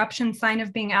of disruption, sign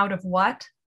of being out of what?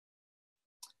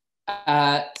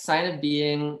 Sign of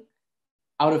being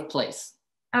out of place.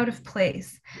 Out of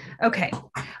place. Okay.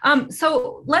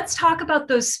 So let's talk about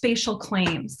those spatial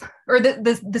claims, or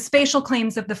the spatial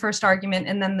claims of the first argument,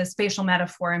 and then the spatial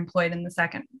metaphor employed in the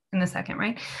second,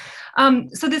 right?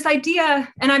 So this idea,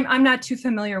 and I'm not too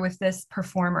familiar with this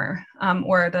performer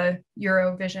or the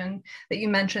Eurovision that you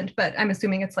mentioned, but I'm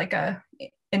assuming it's like a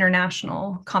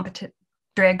international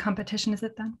drag competition, is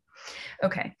it then?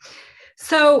 Okay.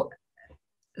 So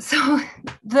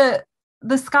the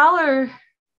scholar,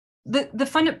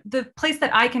 the place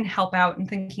that I can help out in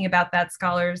thinking about that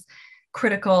scholar's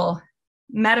critical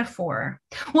metaphor.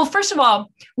 Well, first of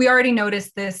all, we already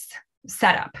noticed this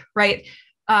setup, right?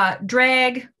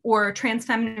 Drag or trans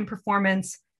feminine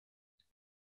performance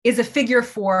is a figure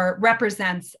for,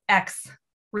 represents X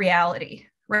reality,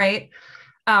 right?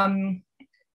 And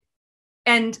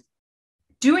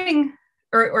doing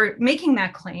or making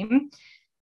that claim,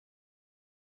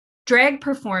 drag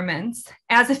performance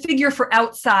as a figure for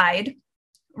outside,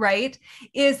 right,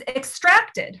 is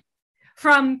extracted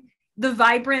from the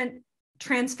vibrant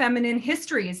trans feminine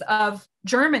histories of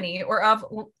Germany or of,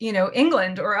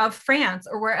 England or of France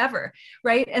or wherever,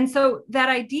 right? And so that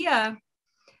idea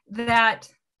that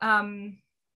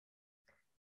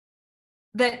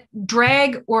that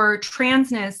drag or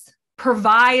transness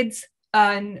provides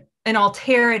an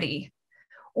alterity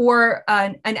or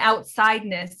an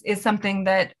outsideness is something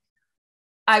that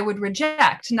I would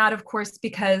reject, not of course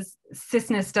because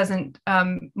cisness doesn't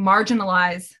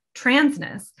marginalize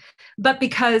transness, but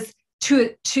because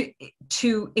to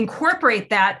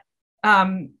incorporate that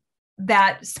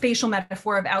that spatial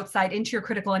metaphor of outside into your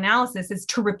critical analysis is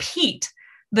to repeat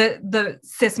the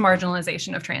cis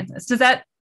marginalization of transness. Does that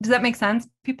make sense,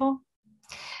 people?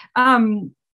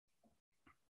 And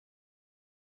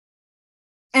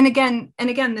again,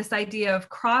 this idea of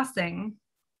crossing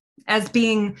as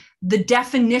being the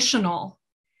definitional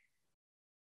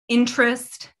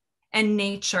interest and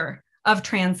nature of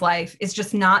trans life is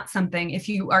just not something, if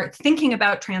you are thinking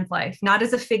about trans life, not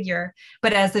as a figure,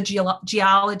 but as a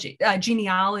genealogy,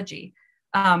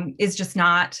 is just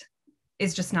not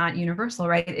universal,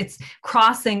 right? It's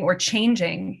crossing or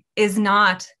changing is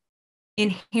not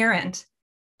inherent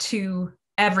to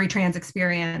every trans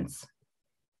experience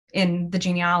in the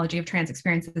genealogy of trans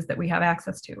experiences that we have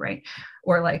access to, right?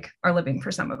 Or like are living for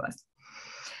some of us.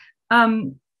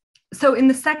 So in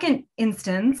the second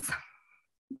instance,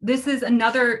 this is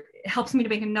helps me to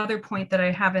make another point that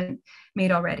I haven't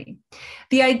made already.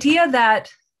 The idea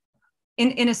that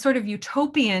in a sort of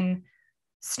utopian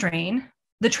strain,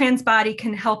 the trans body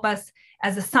can help us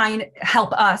as a sign,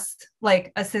 help us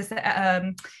like a cis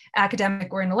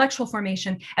academic or intellectual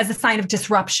formation as a sign of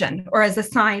disruption or as a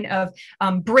sign of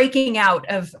breaking out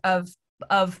of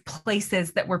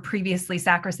places that were previously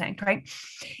sacrosanct, right?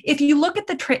 If you look at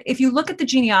the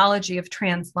genealogy of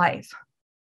trans life,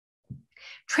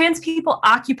 trans people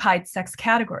occupied sex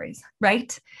categories,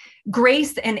 right?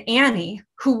 Grace and Annie,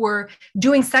 who were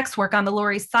doing sex work on the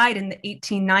Lower East Side in the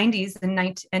 1890s and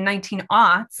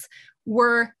 1900s,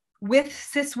 were with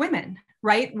cis women,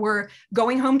 right? Were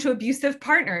going home to abusive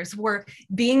partners, were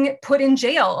being put in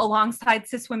jail alongside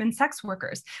cis women sex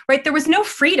workers, right? There was no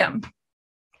freedom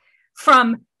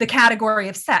from the category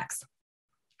of sex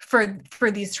for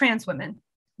these trans women,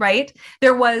 right?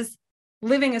 There was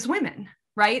living as women,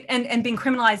 right? And being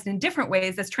criminalized in different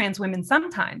ways as trans women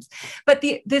sometimes. But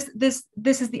this is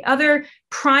the other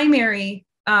primary,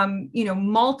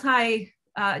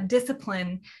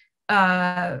 multi-discipline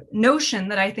notion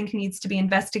that I think needs to be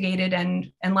investigated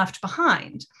and left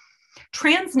behind.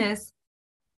 Transness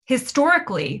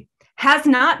historically has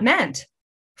not meant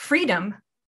freedom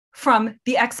from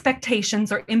the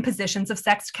expectations or impositions of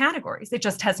sex categories. It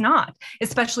just has not,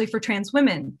 especially for trans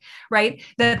women, right?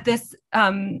 That this,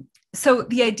 so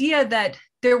the idea that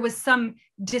there was some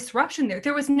disruption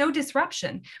there was no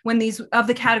disruption when of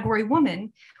the category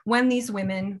woman, when these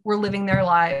women were living their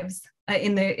lives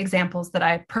in the examples that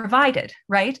I provided,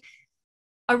 right?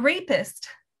 A rapist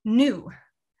knew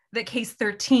that case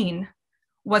 13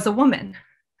 was a woman,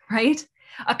 right?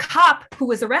 A cop who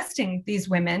was arresting these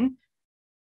women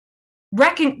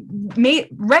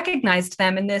recognized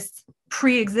them in this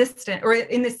pre-existent, or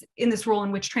in this role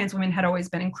in which trans women had always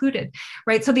been included,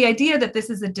 right? So the idea that this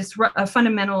is a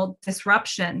fundamental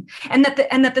disruption, and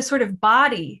that the sort of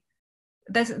body,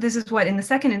 this is what in the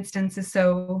second instance is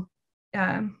so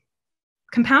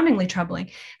compoundingly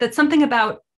troubling, that something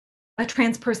about a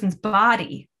trans person's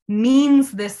body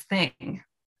means this thing,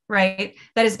 right?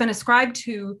 That has been ascribed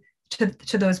to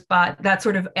those that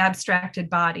sort of abstracted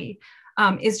body,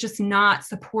 is just not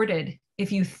supported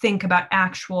if you think about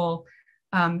actual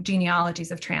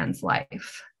genealogies of trans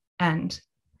life and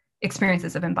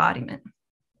experiences of embodiment.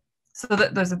 So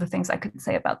those are the things I could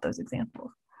say about those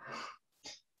examples.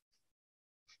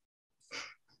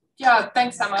 Yeah,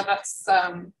 thanks, Emma.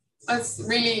 That's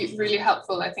really, really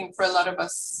helpful, I think, for a lot of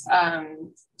us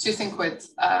to think with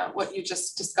what you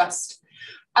just discussed.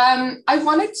 I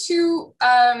wanted to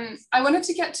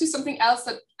get to something else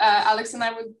that Alex and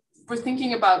I were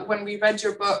thinking about when we read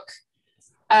your book.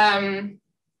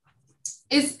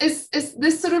 Is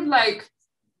this sort of like,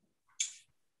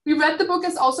 we read the book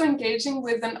as also engaging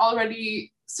with an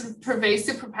already sort of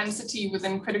pervasive propensity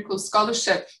within critical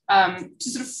scholarship to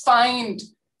sort of find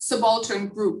subaltern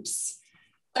groups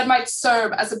that might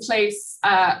serve as a place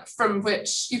from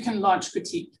which you can launch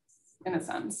critique, in a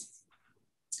sense.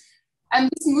 And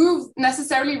this move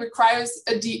necessarily requires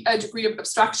a degree of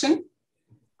abstraction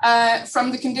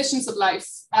from the conditions of life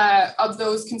of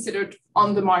those considered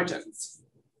on the margins.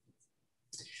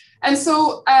 And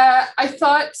so I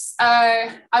thought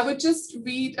I would just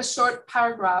read a short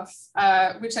paragraph,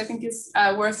 which I think is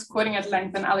worth quoting at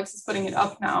length, and Alex is putting it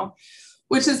up now,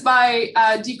 which is by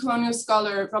decolonial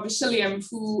scholar Robbie Shilliam,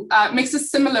 who makes a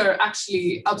similar,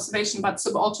 actually, observation about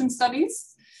subaltern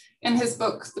studies in his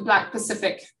book, The Black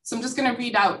Pacific. So I'm just going to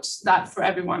read out that for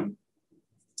everyone.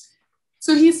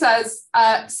 So he says,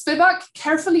 Spivak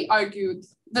carefully argued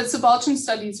that subaltern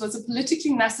studies was a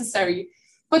politically necessary,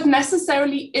 but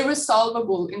necessarily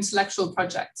irresolvable intellectual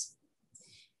project.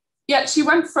 Yet she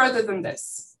went further than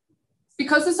this.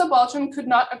 Because the subaltern could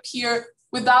not appear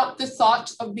without the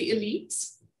thought of the elite,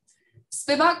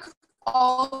 Spivak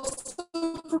also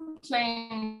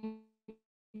proclaimed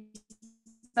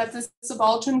that the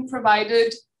subaltern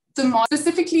provided the model.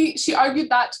 Specifically, she argued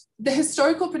that the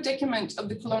historical predicament of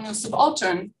the colonial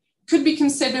subaltern could be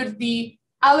considered the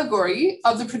allegory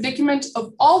of the predicament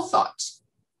of all thought,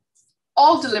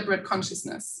 all deliberate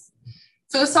consciousness.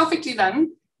 Philosophically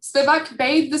then, Spivak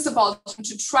bade the subaltern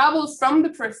to travel from the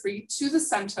periphery to the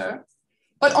center,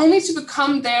 but only to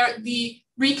become there the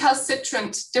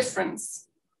recalcitrant difference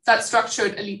that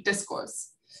structured elite discourse.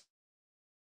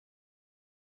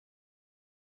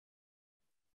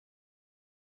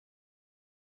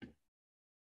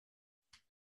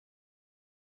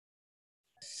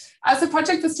 As the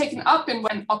project was taken up in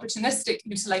when opportunistic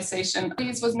utilization,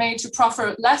 it was made to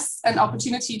proffer less an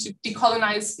opportunity to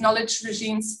decolonize knowledge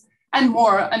regimes and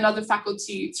more another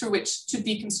faculty through which to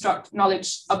deconstruct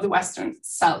knowledge of the Western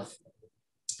self.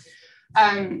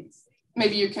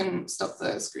 Maybe you can stop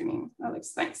the screening,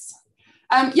 Alex, thanks.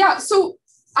 Yeah, so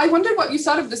I wondered what you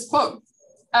thought of this quote.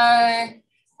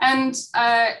 And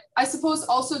I suppose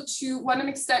also to what an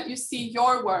extent you see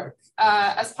your work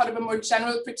as part of a more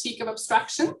general critique of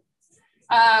abstraction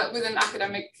within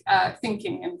academic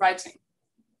thinking and writing.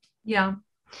 Yeah.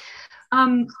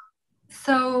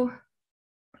 So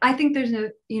I think there's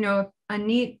a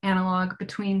neat analog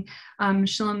between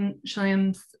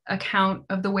Shilliam's account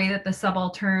of the way that the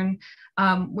subaltern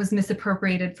was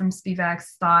misappropriated from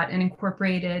Spivak's thought and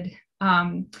incorporated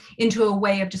into a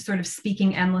way of just sort of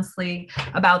speaking endlessly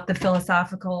about the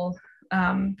philosophical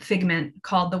figment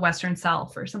called the Western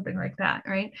self or something like that,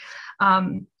 right?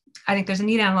 I think there's a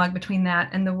neat analog between that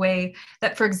and the way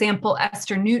that, for example,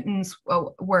 Esther Newton's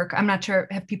work, I'm not sure,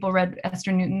 have people read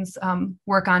Esther Newton's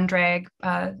work on drag,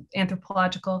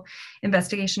 anthropological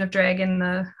investigation of drag in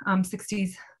the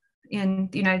 60s in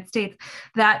the United States,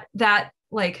 that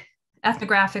like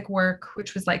ethnographic work,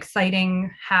 which was like citing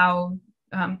how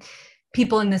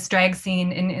people in this drag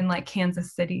scene in like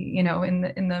Kansas City, in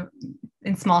the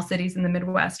in small cities in the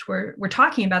Midwest were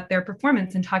talking about their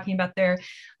performance and talking about their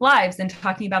lives and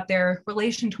talking about their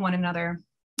relation to one another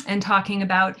and talking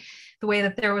about the way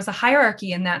that there was a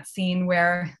hierarchy in that scene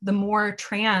where the more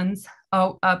trans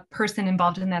a person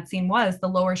involved in that scene was, the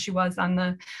lower she was on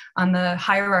the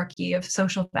hierarchy of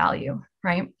social value,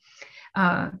 right?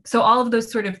 So all of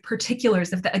those sort of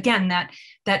particulars of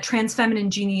that trans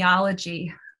feminine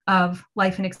genealogy of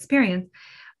life and experience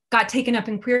got taken up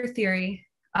in queer theory,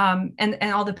 and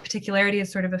all the particularity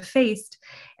is sort of effaced,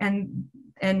 and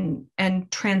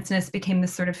transness became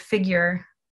this sort of figure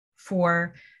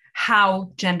for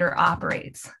how gender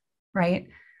operates, right?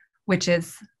 Which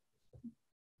is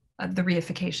the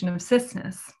reification of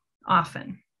cisness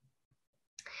often.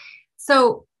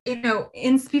 So,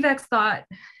 in Spivak's thought,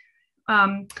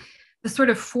 the sort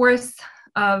of force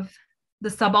of the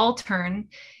subaltern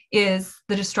is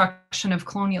the destruction of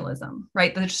colonialism,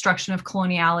 right? The destruction of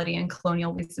coloniality and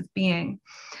colonial ways of being.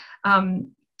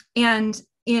 And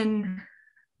in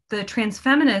the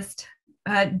transfeminist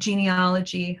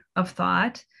genealogy of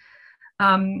thought,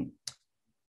 trans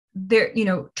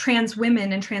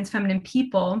women and trans feminine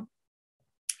people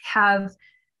have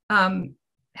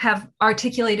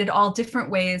articulated all different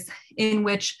ways in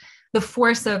which the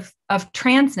force of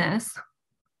transness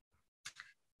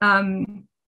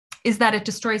is that it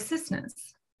destroys cisness,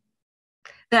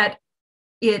 that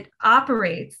it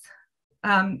operates,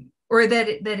 or that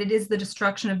it is the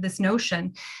destruction of this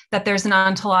notion that there's an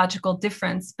ontological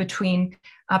difference between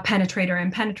a penetrator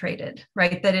and penetrated,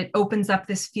 right? That it opens up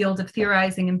this field of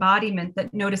theorizing embodiment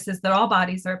that notices that all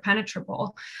bodies are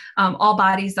penetrable, all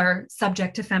bodies are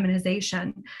subject to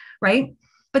feminization, right?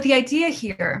 But the idea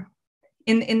here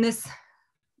in this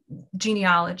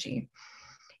genealogy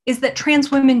is that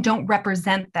trans women don't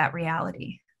represent that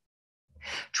reality.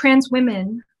 Trans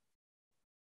women,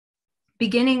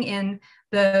 beginning in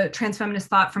the transfeminist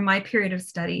thought from my period of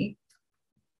study,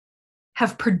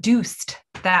 have produced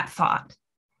that thought,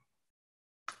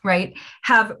 right?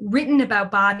 Have written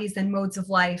about bodies and modes of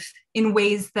life in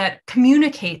ways that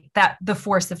communicate that the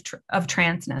force of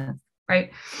transness,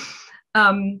 right?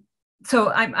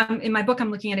 So I'm in my book, I'm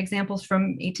looking at examples from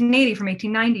 1880, from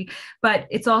 1890, but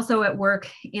it's also at work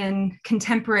in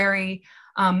contemporary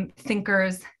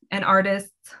thinkers and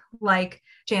artists like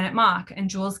Janet Mock and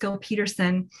Jules Gill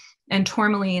Peterson and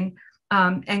Tourmaline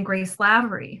and Grace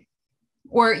Lavery,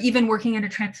 or even working in a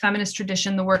transfeminist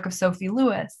tradition, the work of Sophie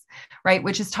Lewis, right,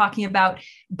 which is talking about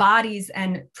bodies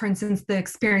and, for instance, the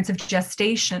experience of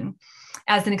gestation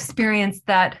as an experience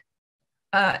that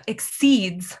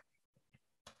exceeds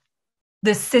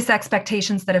the cis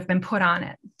expectations that have been put on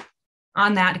it,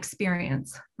 on that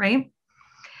experience, right?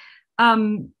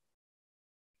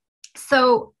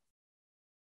 So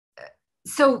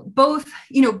both,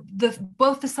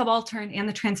 both the subaltern and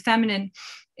the transfeminine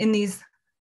in these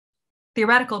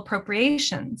theoretical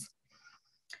appropriations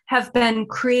have been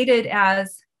created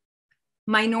as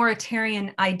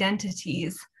minoritarian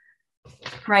identities,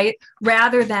 right?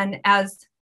 Rather than as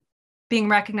being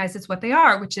recognized as what they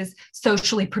are, which is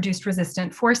socially produced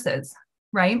resistant forces,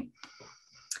 right?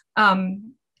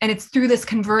 And it's through this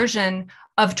conversion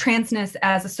of transness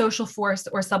as a social force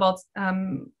or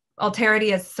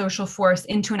alterity as a social force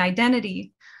into an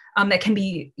identity that can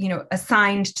be,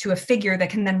 assigned to a figure that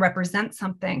can then represent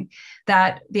something,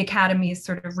 that the Academy is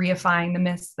sort of reifying the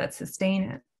myths that sustain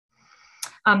it.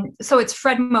 So it's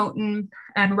Fred Moten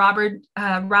and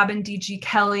Robin D.G.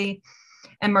 Kelly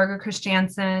and Margaret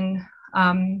Christiansen,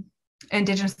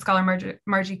 Indigenous scholar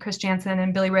Margie Christiansen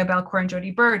and Billy Ray Balcour and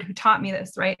Jody Bird, who taught me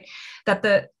this, right?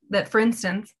 That for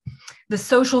instance, the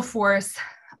social force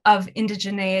of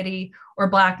indigeneity or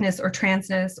Blackness or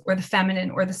transness or the feminine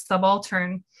or the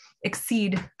subaltern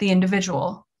exceed the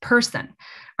individual person,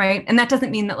 right? And that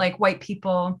doesn't mean that like white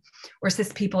people or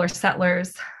cis people or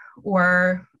settlers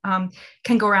or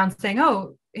can go around saying,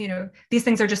 oh, these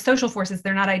things are just social forces,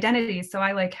 they're not identities, so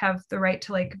I have the right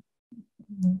to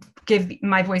give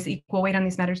my voice equal weight on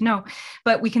these matters. No,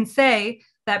 but we can say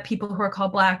that people who are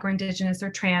called Black or Indigenous or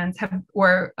trans have,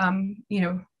 or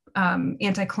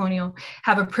anti-colonial,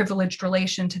 have a privileged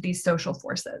relation to these social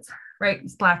forces, right?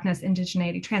 It's Blackness,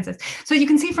 indigeneity, transness. So you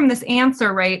can see from this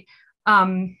answer, right?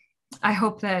 I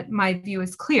hope that my view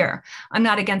is clear. I'm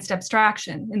not against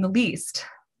abstraction in the least,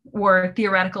 or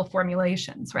theoretical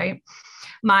formulations, right?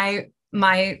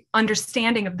 My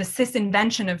understanding of the cis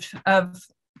invention of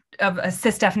a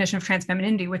cis definition of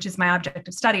transfemininity, which is my object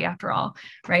of study after all,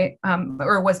 right?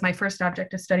 Or was my first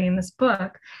object of study in this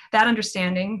book, that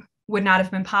understanding would not have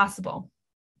been possible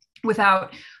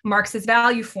without Marx's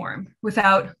value form,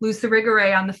 without Luce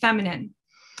Irigaray on the feminine,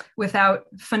 without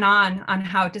Fanon on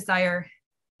how desire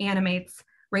animates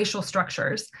racial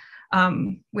structures.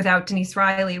 Without Denise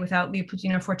Riley, without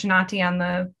Leopoldina Fortunati on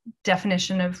the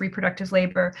definition of reproductive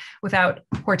labor, without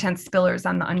Hortense Spillers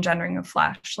on the ungendering of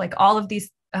flesh. Like all of these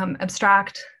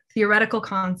abstract theoretical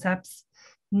concepts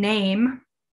name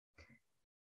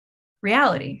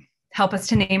reality, help us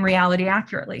to name reality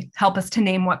accurately, help us to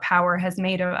name what power has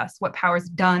made of us, what power has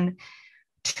done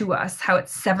to us, how it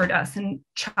severed us and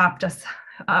chopped us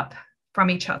up from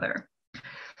each other.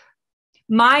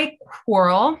 My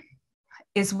quarrel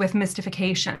is with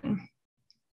mystification,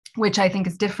 which I think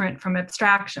is different from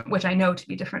abstraction, which I know to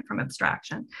be different from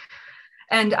abstraction.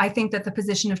 And I think that the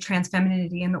position of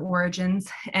transfemininity in the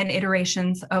origins and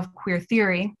iterations of queer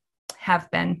theory have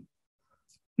been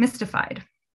mystified.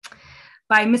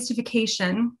 By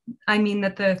mystification, I mean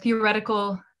that the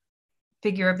theoretical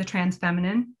figure of the trans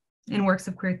feminine in works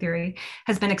of queer theory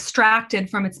has been extracted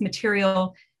from its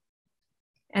material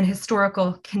and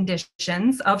historical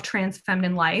conditions of trans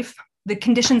feminine life, the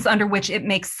conditions under which it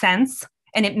makes sense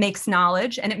and it makes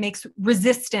knowledge and it makes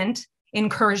resistant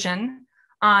incursion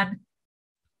on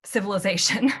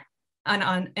civilization and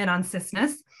on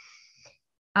cisness.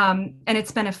 And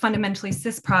it's been a fundamentally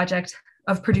cis project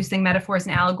of producing metaphors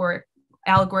and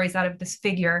allegories out of this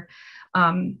figure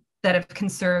that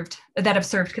have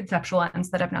served conceptual ends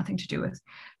that have nothing to do with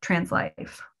trans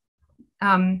life.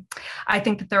 I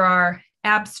think that there are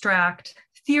abstract,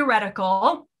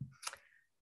 theoretical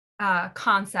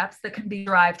concepts that can be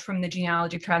derived from the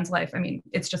genealogy of trans life. I mean,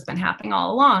 it's just been happening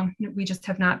all along. We just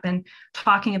have not been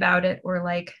talking about it or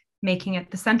like making it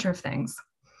the center of things.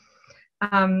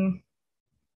 Yeah,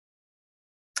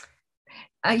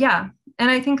 and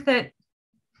I think that,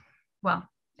 well,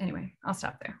 anyway, I'll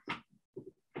stop there.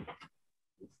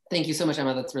 Thank you so much,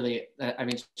 Emma. That's really, I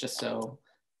mean, just so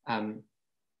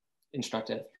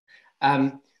instructive.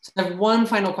 So I have one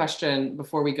final question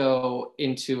before we go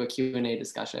into a Q&A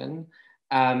discussion,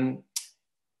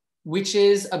 which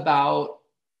is about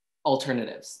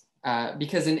alternatives.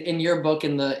 Because in your book,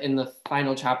 in the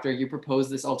final chapter, you propose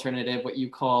this alternative, what you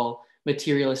call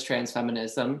materialist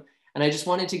transfeminism. And I just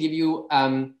wanted to give you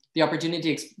the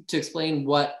opportunity to explain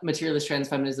what materialist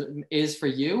transfeminism is for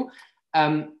you.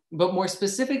 But more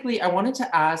specifically, I wanted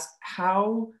to ask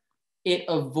how it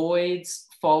avoids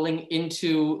falling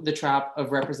into the trap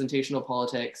of representational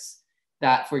politics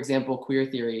that, for example, queer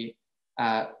theory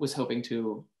was hoping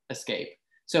to escape.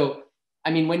 So,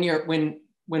 I mean, when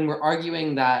we're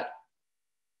arguing that,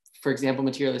 for example,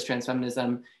 materialist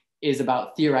transfeminism is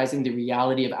about theorizing the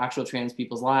reality of actual trans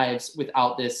people's lives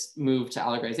without this move to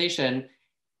allegorization,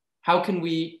 how can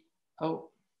we, oh,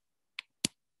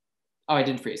 I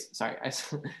didn't freeze, sorry,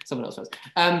 someone else was.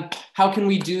 How can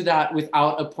we do that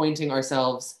without appointing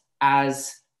ourselves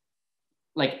as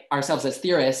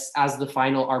theorists, as the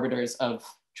final arbiters of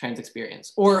trans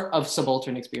experience or of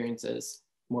subaltern experiences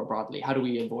more broadly? How do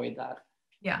we avoid that?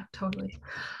 Yeah, totally.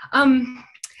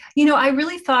 You know, I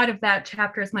really thought of that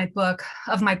chapter as my book,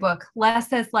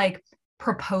 less as like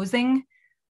proposing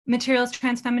materialist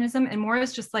transfeminism and more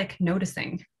as just like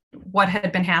noticing what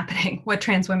had been happening, what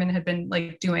trans women had been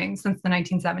like doing since the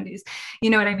 1970s. You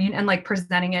know what I mean? And like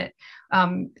presenting it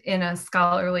in a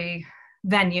scholarly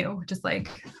venue, just like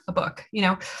a book, you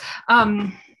know?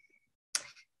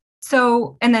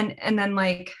 So, and then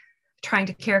like trying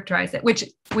to characterize it, which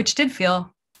did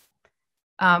feel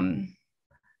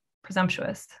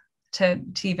presumptuous to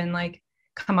even like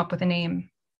come up with a name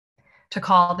to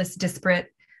call this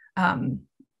disparate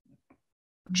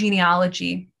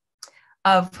genealogy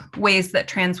of ways that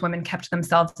trans women kept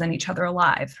themselves and each other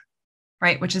alive,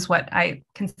 right? Which is what I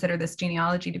consider this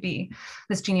genealogy to be,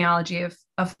 this genealogy of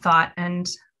thought and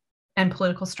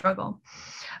political struggle.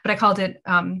 But I called it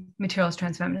materialist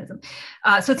transfeminism.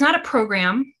 So it's not a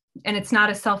program, and it's not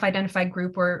a self-identified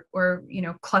group or you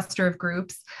know, cluster of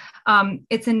groups.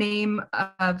 It's a name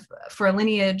for a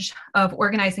lineage of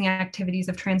organizing activities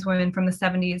of trans women from the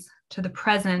 70s to the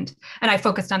present. And I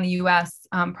focused on the US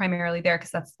primarily there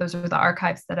because those are the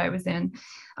archives that I was in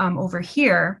over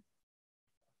here.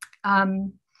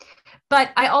 But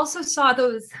I also saw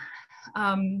those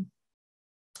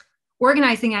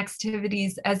organizing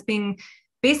activities as being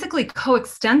basically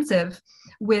coextensive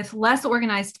with less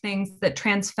organized things that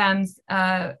trans femmes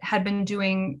had been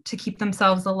doing to keep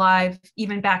themselves alive,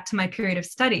 even back to my period of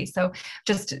study. So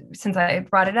just since I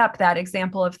brought it up, that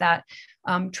example of that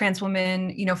trans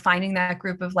woman, you know, finding that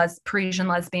group of Parisian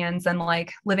lesbians and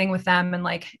like living with them and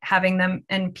like having them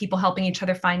and people helping each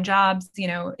other find jobs, you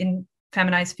know, in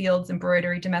feminized fields,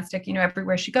 embroidery, domestic, you know,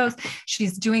 everywhere she goes,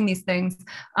 she's doing these things.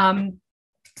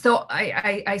 So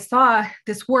I saw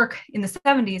this work in the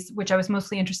 70s, which I was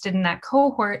mostly interested in that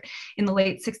cohort in the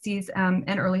late 60s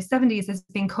and early 70s, as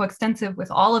being coextensive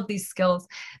with all of these skills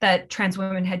that trans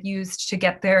women had used to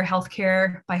get their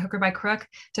healthcare by hook or by crook,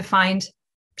 to find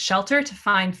shelter, to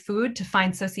find food, to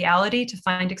find sociality, to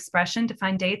find expression, to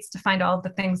find dates, to find all of the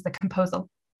things that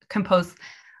compose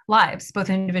lives,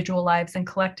 both individual lives and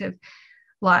collective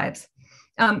lives.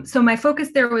 So my focus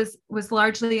there was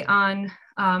largely on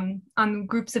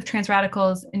groups of trans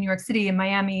radicals in New York City, in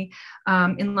Miami,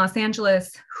 in Los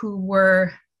Angeles, who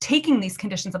were taking these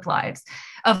conditions of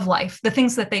life, the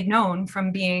things that they'd known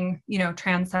from being,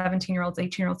 trans 17-year-olds,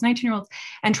 18-year-olds, 19-year-olds,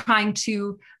 and trying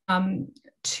to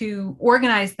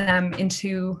organize them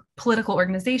into political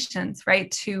organizations,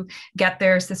 right? To get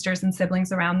their sisters and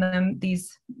siblings around them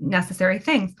these necessary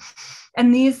things.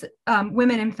 And these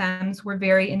women and femmes were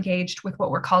very engaged with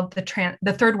what were called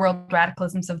the third world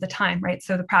radicalisms of the time, right?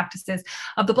 So the practices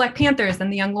of the Black Panthers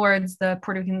and the Young Lords, the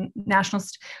Puerto Rican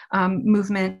nationalist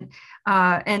movement,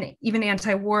 and even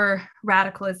anti-war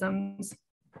radicalisms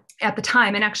at the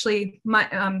time. And actually,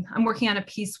 I'm working on a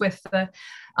piece with the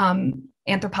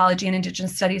anthropology and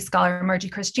Indigenous studies scholar Margie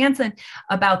Christ-Jansen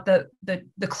about the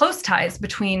close ties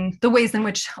between the ways in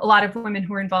which a lot of women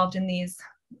who were involved in these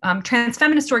trans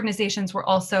feminist organizations were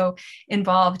also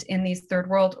involved in these third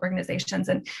world organizations.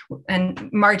 And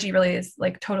Margie really is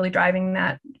like totally driving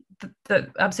that,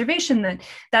 the observation that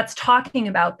that's talking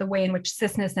about the way in which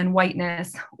cisness and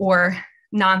whiteness, or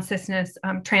non-cisness,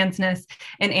 transness,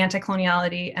 and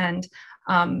anti-coloniality and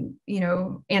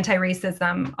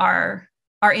anti-racism are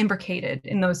imbricated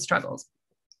in those struggles.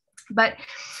 But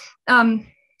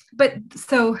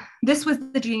so this was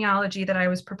the genealogy that I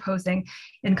was proposing,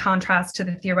 in contrast to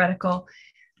the theoretical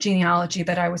genealogy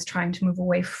that I was trying to move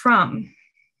away from.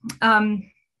 And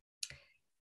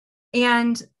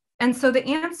so the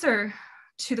answer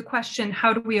to the question,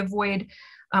 how do we avoid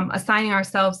assigning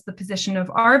ourselves the position of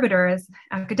arbiter as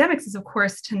academics, is of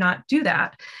course to not do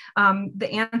that. The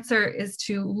answer is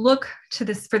to look to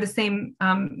this for the same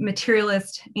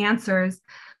materialist answers,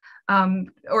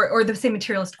 or the same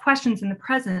materialist questions in the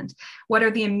present. What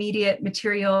are the immediate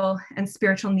material and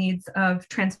spiritual needs of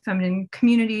trans feminine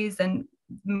communities and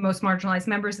most marginalized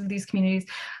members of these communities?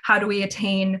 How do we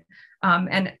attain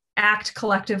and act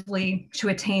collectively to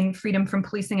attain freedom from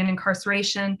policing and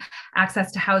incarceration,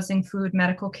 access to housing, food,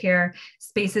 medical care,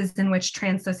 spaces in which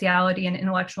trans sociality and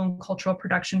intellectual and cultural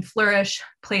production flourish,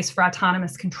 place for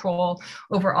autonomous control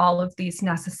over all of these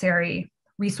necessary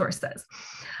resources?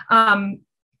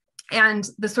 And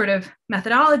the sort of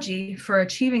methodology for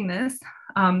achieving this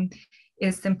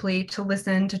is simply to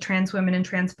listen to trans women and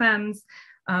trans femmes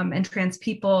and trans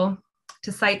people,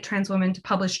 to cite trans women, to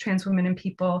publish trans women and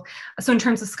people. So in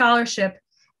terms of scholarship,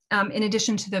 in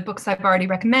addition to the books I've already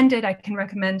recommended, I can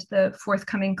recommend the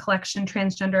forthcoming collection,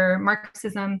 Transgender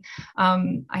Marxism.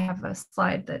 I have a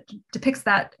slide that depicts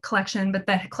that collection, but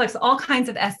that collects all kinds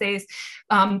of essays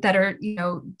that are,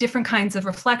 different kinds of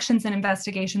reflections and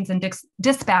investigations and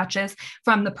dispatches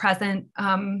from the present,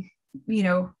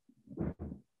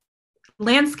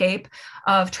 landscape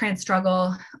of trans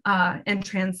struggle and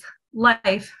trans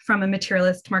life from a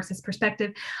materialist Marxist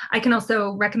perspective. I can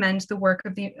also recommend the work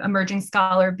of the emerging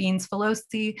scholar Beans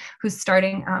Filosi, who's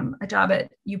starting a job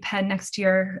at UPenn next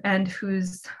year, and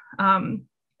whose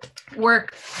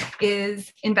work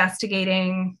is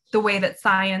investigating the way that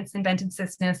science invented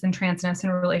cisness and transness in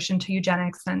relation to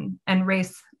eugenics and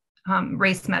race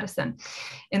medicine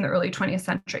in the early 20th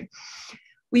century.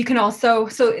 We can also,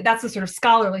 so that's the sort of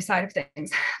scholarly side of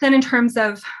things. Then in terms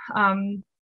of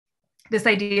this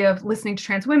idea of listening to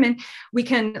trans women, we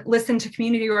can listen to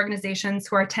community organizations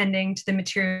who are tending to the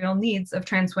material needs of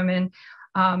trans women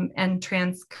and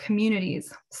trans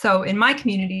communities. So in my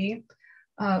community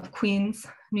of Queens,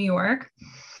 New York,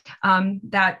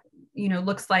 that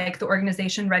looks like the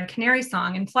organization Red Canary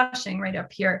Song in Flushing, right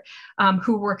up here,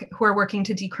 who are working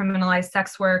to decriminalize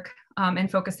sex work and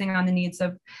focusing on the needs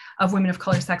of women of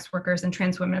color sex workers and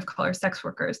trans women of color sex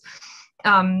workers.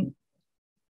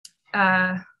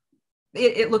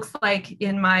 It looks like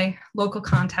in my local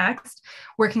context,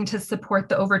 working to support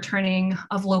the overturning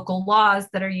of local laws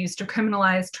that are used to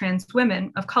criminalize trans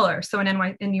women of color. So in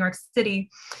New York City,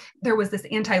 there was this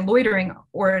anti-loitering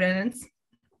ordinance,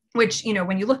 which,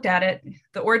 when you looked at it,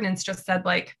 the ordinance just said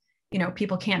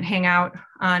people can't hang out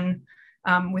on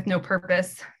with no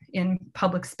purpose in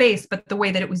public space. But the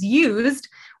way that it was used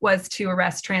was to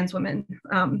arrest trans women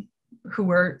who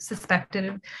were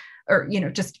suspected or,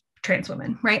 just trans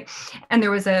women, right? And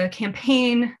there was a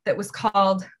campaign that was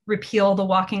called Repeal the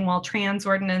Walking While Trans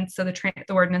Ordinance. So the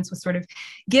ordinance was sort of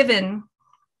given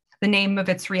the name of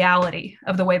its reality,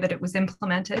 of the way that it was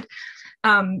implemented.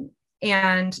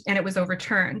 And it was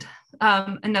overturned.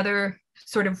 Another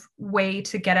sort of way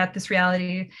to get at this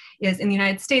reality is in the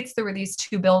United States, there were these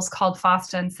two bills called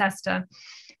FOSTA and SESTA,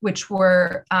 which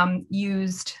were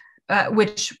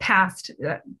which passed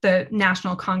the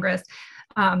National Congress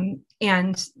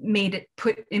and made it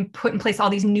put in place all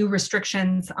these new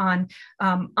restrictions on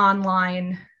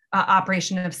online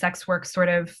operation of sex work sort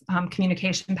of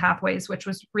communication pathways, which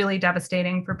was really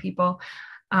devastating for people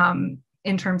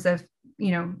in terms of,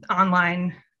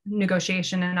 online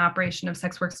negotiation and operation of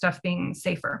sex work stuff being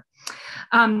safer.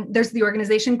 There's the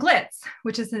organization GLITS,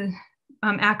 which is an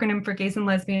acronym for Gays and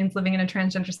Lesbians Living in a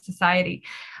Transgender Society.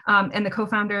 And the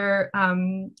co-founder,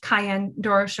 Cayenne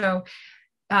Doroshow,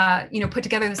 put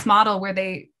together this model where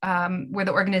where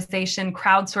the organization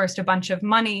crowdsourced a bunch of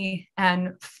money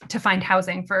to find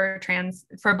housing for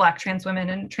Black trans women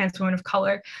and trans women of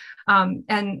color. And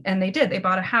they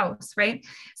bought a house, right?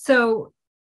 So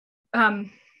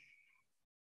on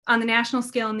the national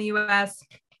scale in the US,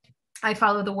 I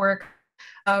follow the work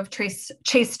of Chase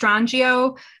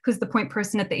Strangio, who's the point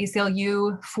person at the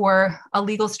ACLU for a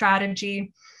legal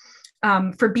strategy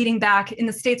for beating back. In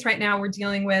the States right now, we're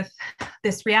dealing with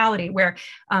this reality where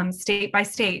state by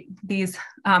state, these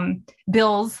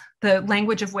bills, the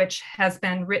language of which has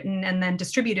been written and then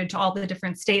distributed to all the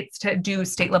different states to do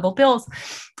state level bills,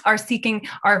 are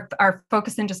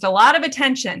focusing just a lot of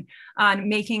attention on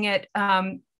making it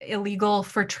illegal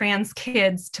for trans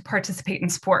kids to participate in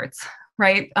sports,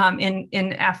 right?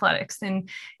 In athletics, in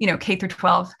K through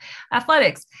 12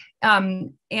 athletics.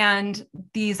 And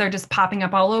these are just popping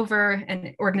up all over,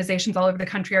 and organizations all over the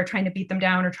country are trying to beat them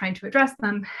down or trying to address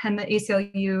them. And the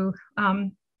ACLU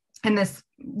and this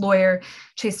lawyer,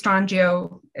 Chase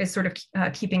Strangio, is sort of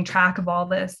keeping track of all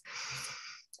this.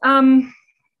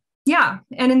 Yeah,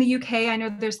 and in the UK, I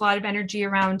know there's a lot of energy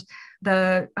around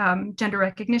the Gender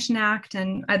Recognition Act,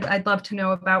 and I'd love to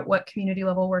know about what community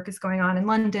level work is going on in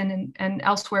London and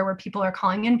elsewhere where people are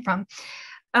calling in from.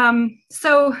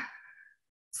 So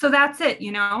that's it,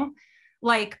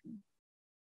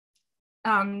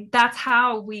 that's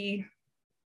how we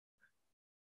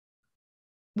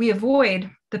avoid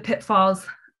the pitfalls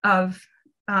of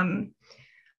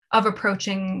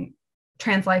approaching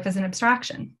trans life as an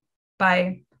abstraction,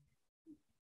 by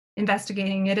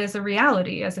investigating it as a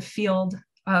reality, as a field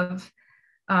of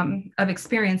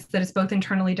experience that is both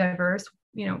internally diverse,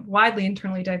 widely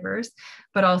internally diverse,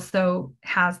 but also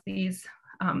has these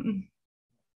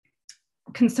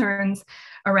concerns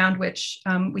around which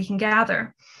we can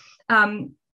gather.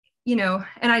 And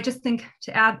I just think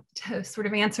to sort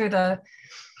of answer the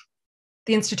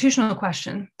institutional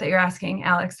question that you're asking,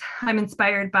 Alex, I'm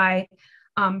inspired by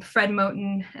Fred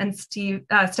Moten and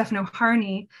Stefano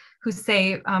Harney, who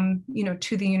say,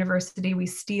 to the university we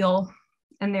steal,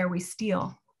 and there we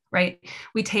steal, right?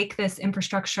 We take this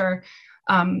infrastructure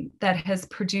that has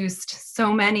produced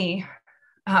so many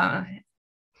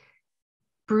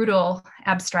brutal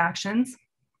abstractions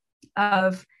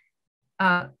of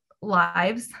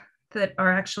lives that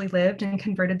are actually lived, and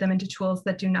converted them into tools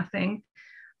that do nothing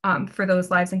for those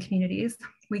lives and communities.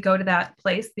 We go to that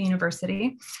place, the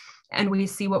university, and we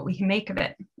see what we can make of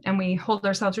it, and we hold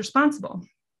ourselves responsible.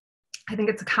 I think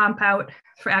it's a cop-out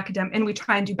for academics, and we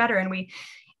try and do better, and we,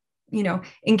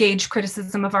 engage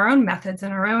criticism of our own methods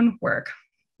and our own work.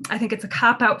 I think it's a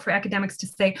cop-out for academics to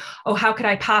say, oh, how could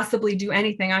I possibly do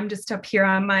anything? I'm just up here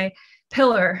on my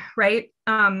pillar, right?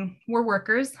 We're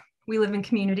workers, we live in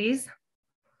communities.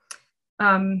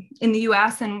 In the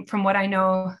US, and from what I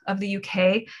know of the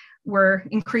UK, we're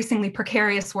increasingly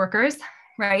precarious workers,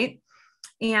 right?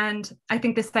 And I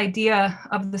think this idea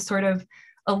of the sort of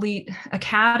elite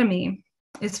academy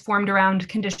is formed around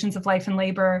conditions of life and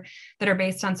labor that are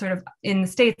based on sort of, in the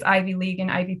States, Ivy League and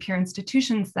Ivy peer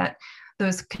institutions, that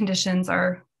those conditions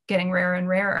are getting rarer and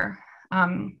rarer.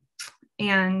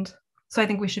 And so I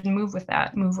think we should move with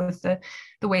that, move with the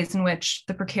ways in which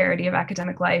the precarity of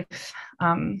academic life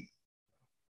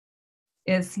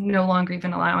is no longer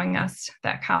even allowing us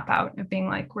that cop-out of being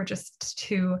like, we're just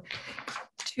too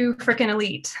freaking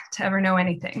elite to ever know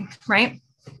anything, right?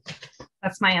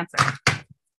 That's my answer.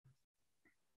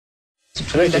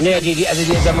 Sagen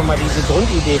wir mal, diese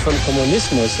Grundidee von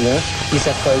Kommunismus, ne, die ist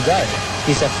ja voll geil.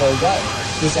 Die ist ja voll geil.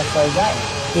 Die ist ja voll geil.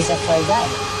 Die ist ja voll geil.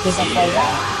 Die ist ja voll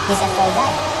geil. Die ist ja voll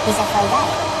geil. Die ist ja voll geil.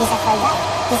 Die ist ja voll geil.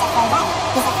 Die ist ja voll geil.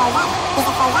 Die ist ja voll geil. Die ist ja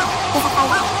voll geil. Die ist ja voll geil. Die ist ja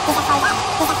voll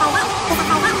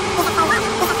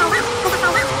geil.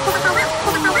 Die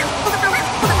ist ja voll geil.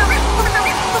 Die ist ja voll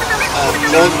geil.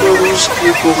 Однако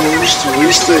русские коммунисты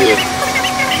выстоят.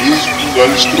 Есть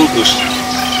бывали трудности.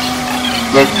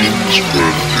 Да, не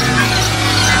спорю.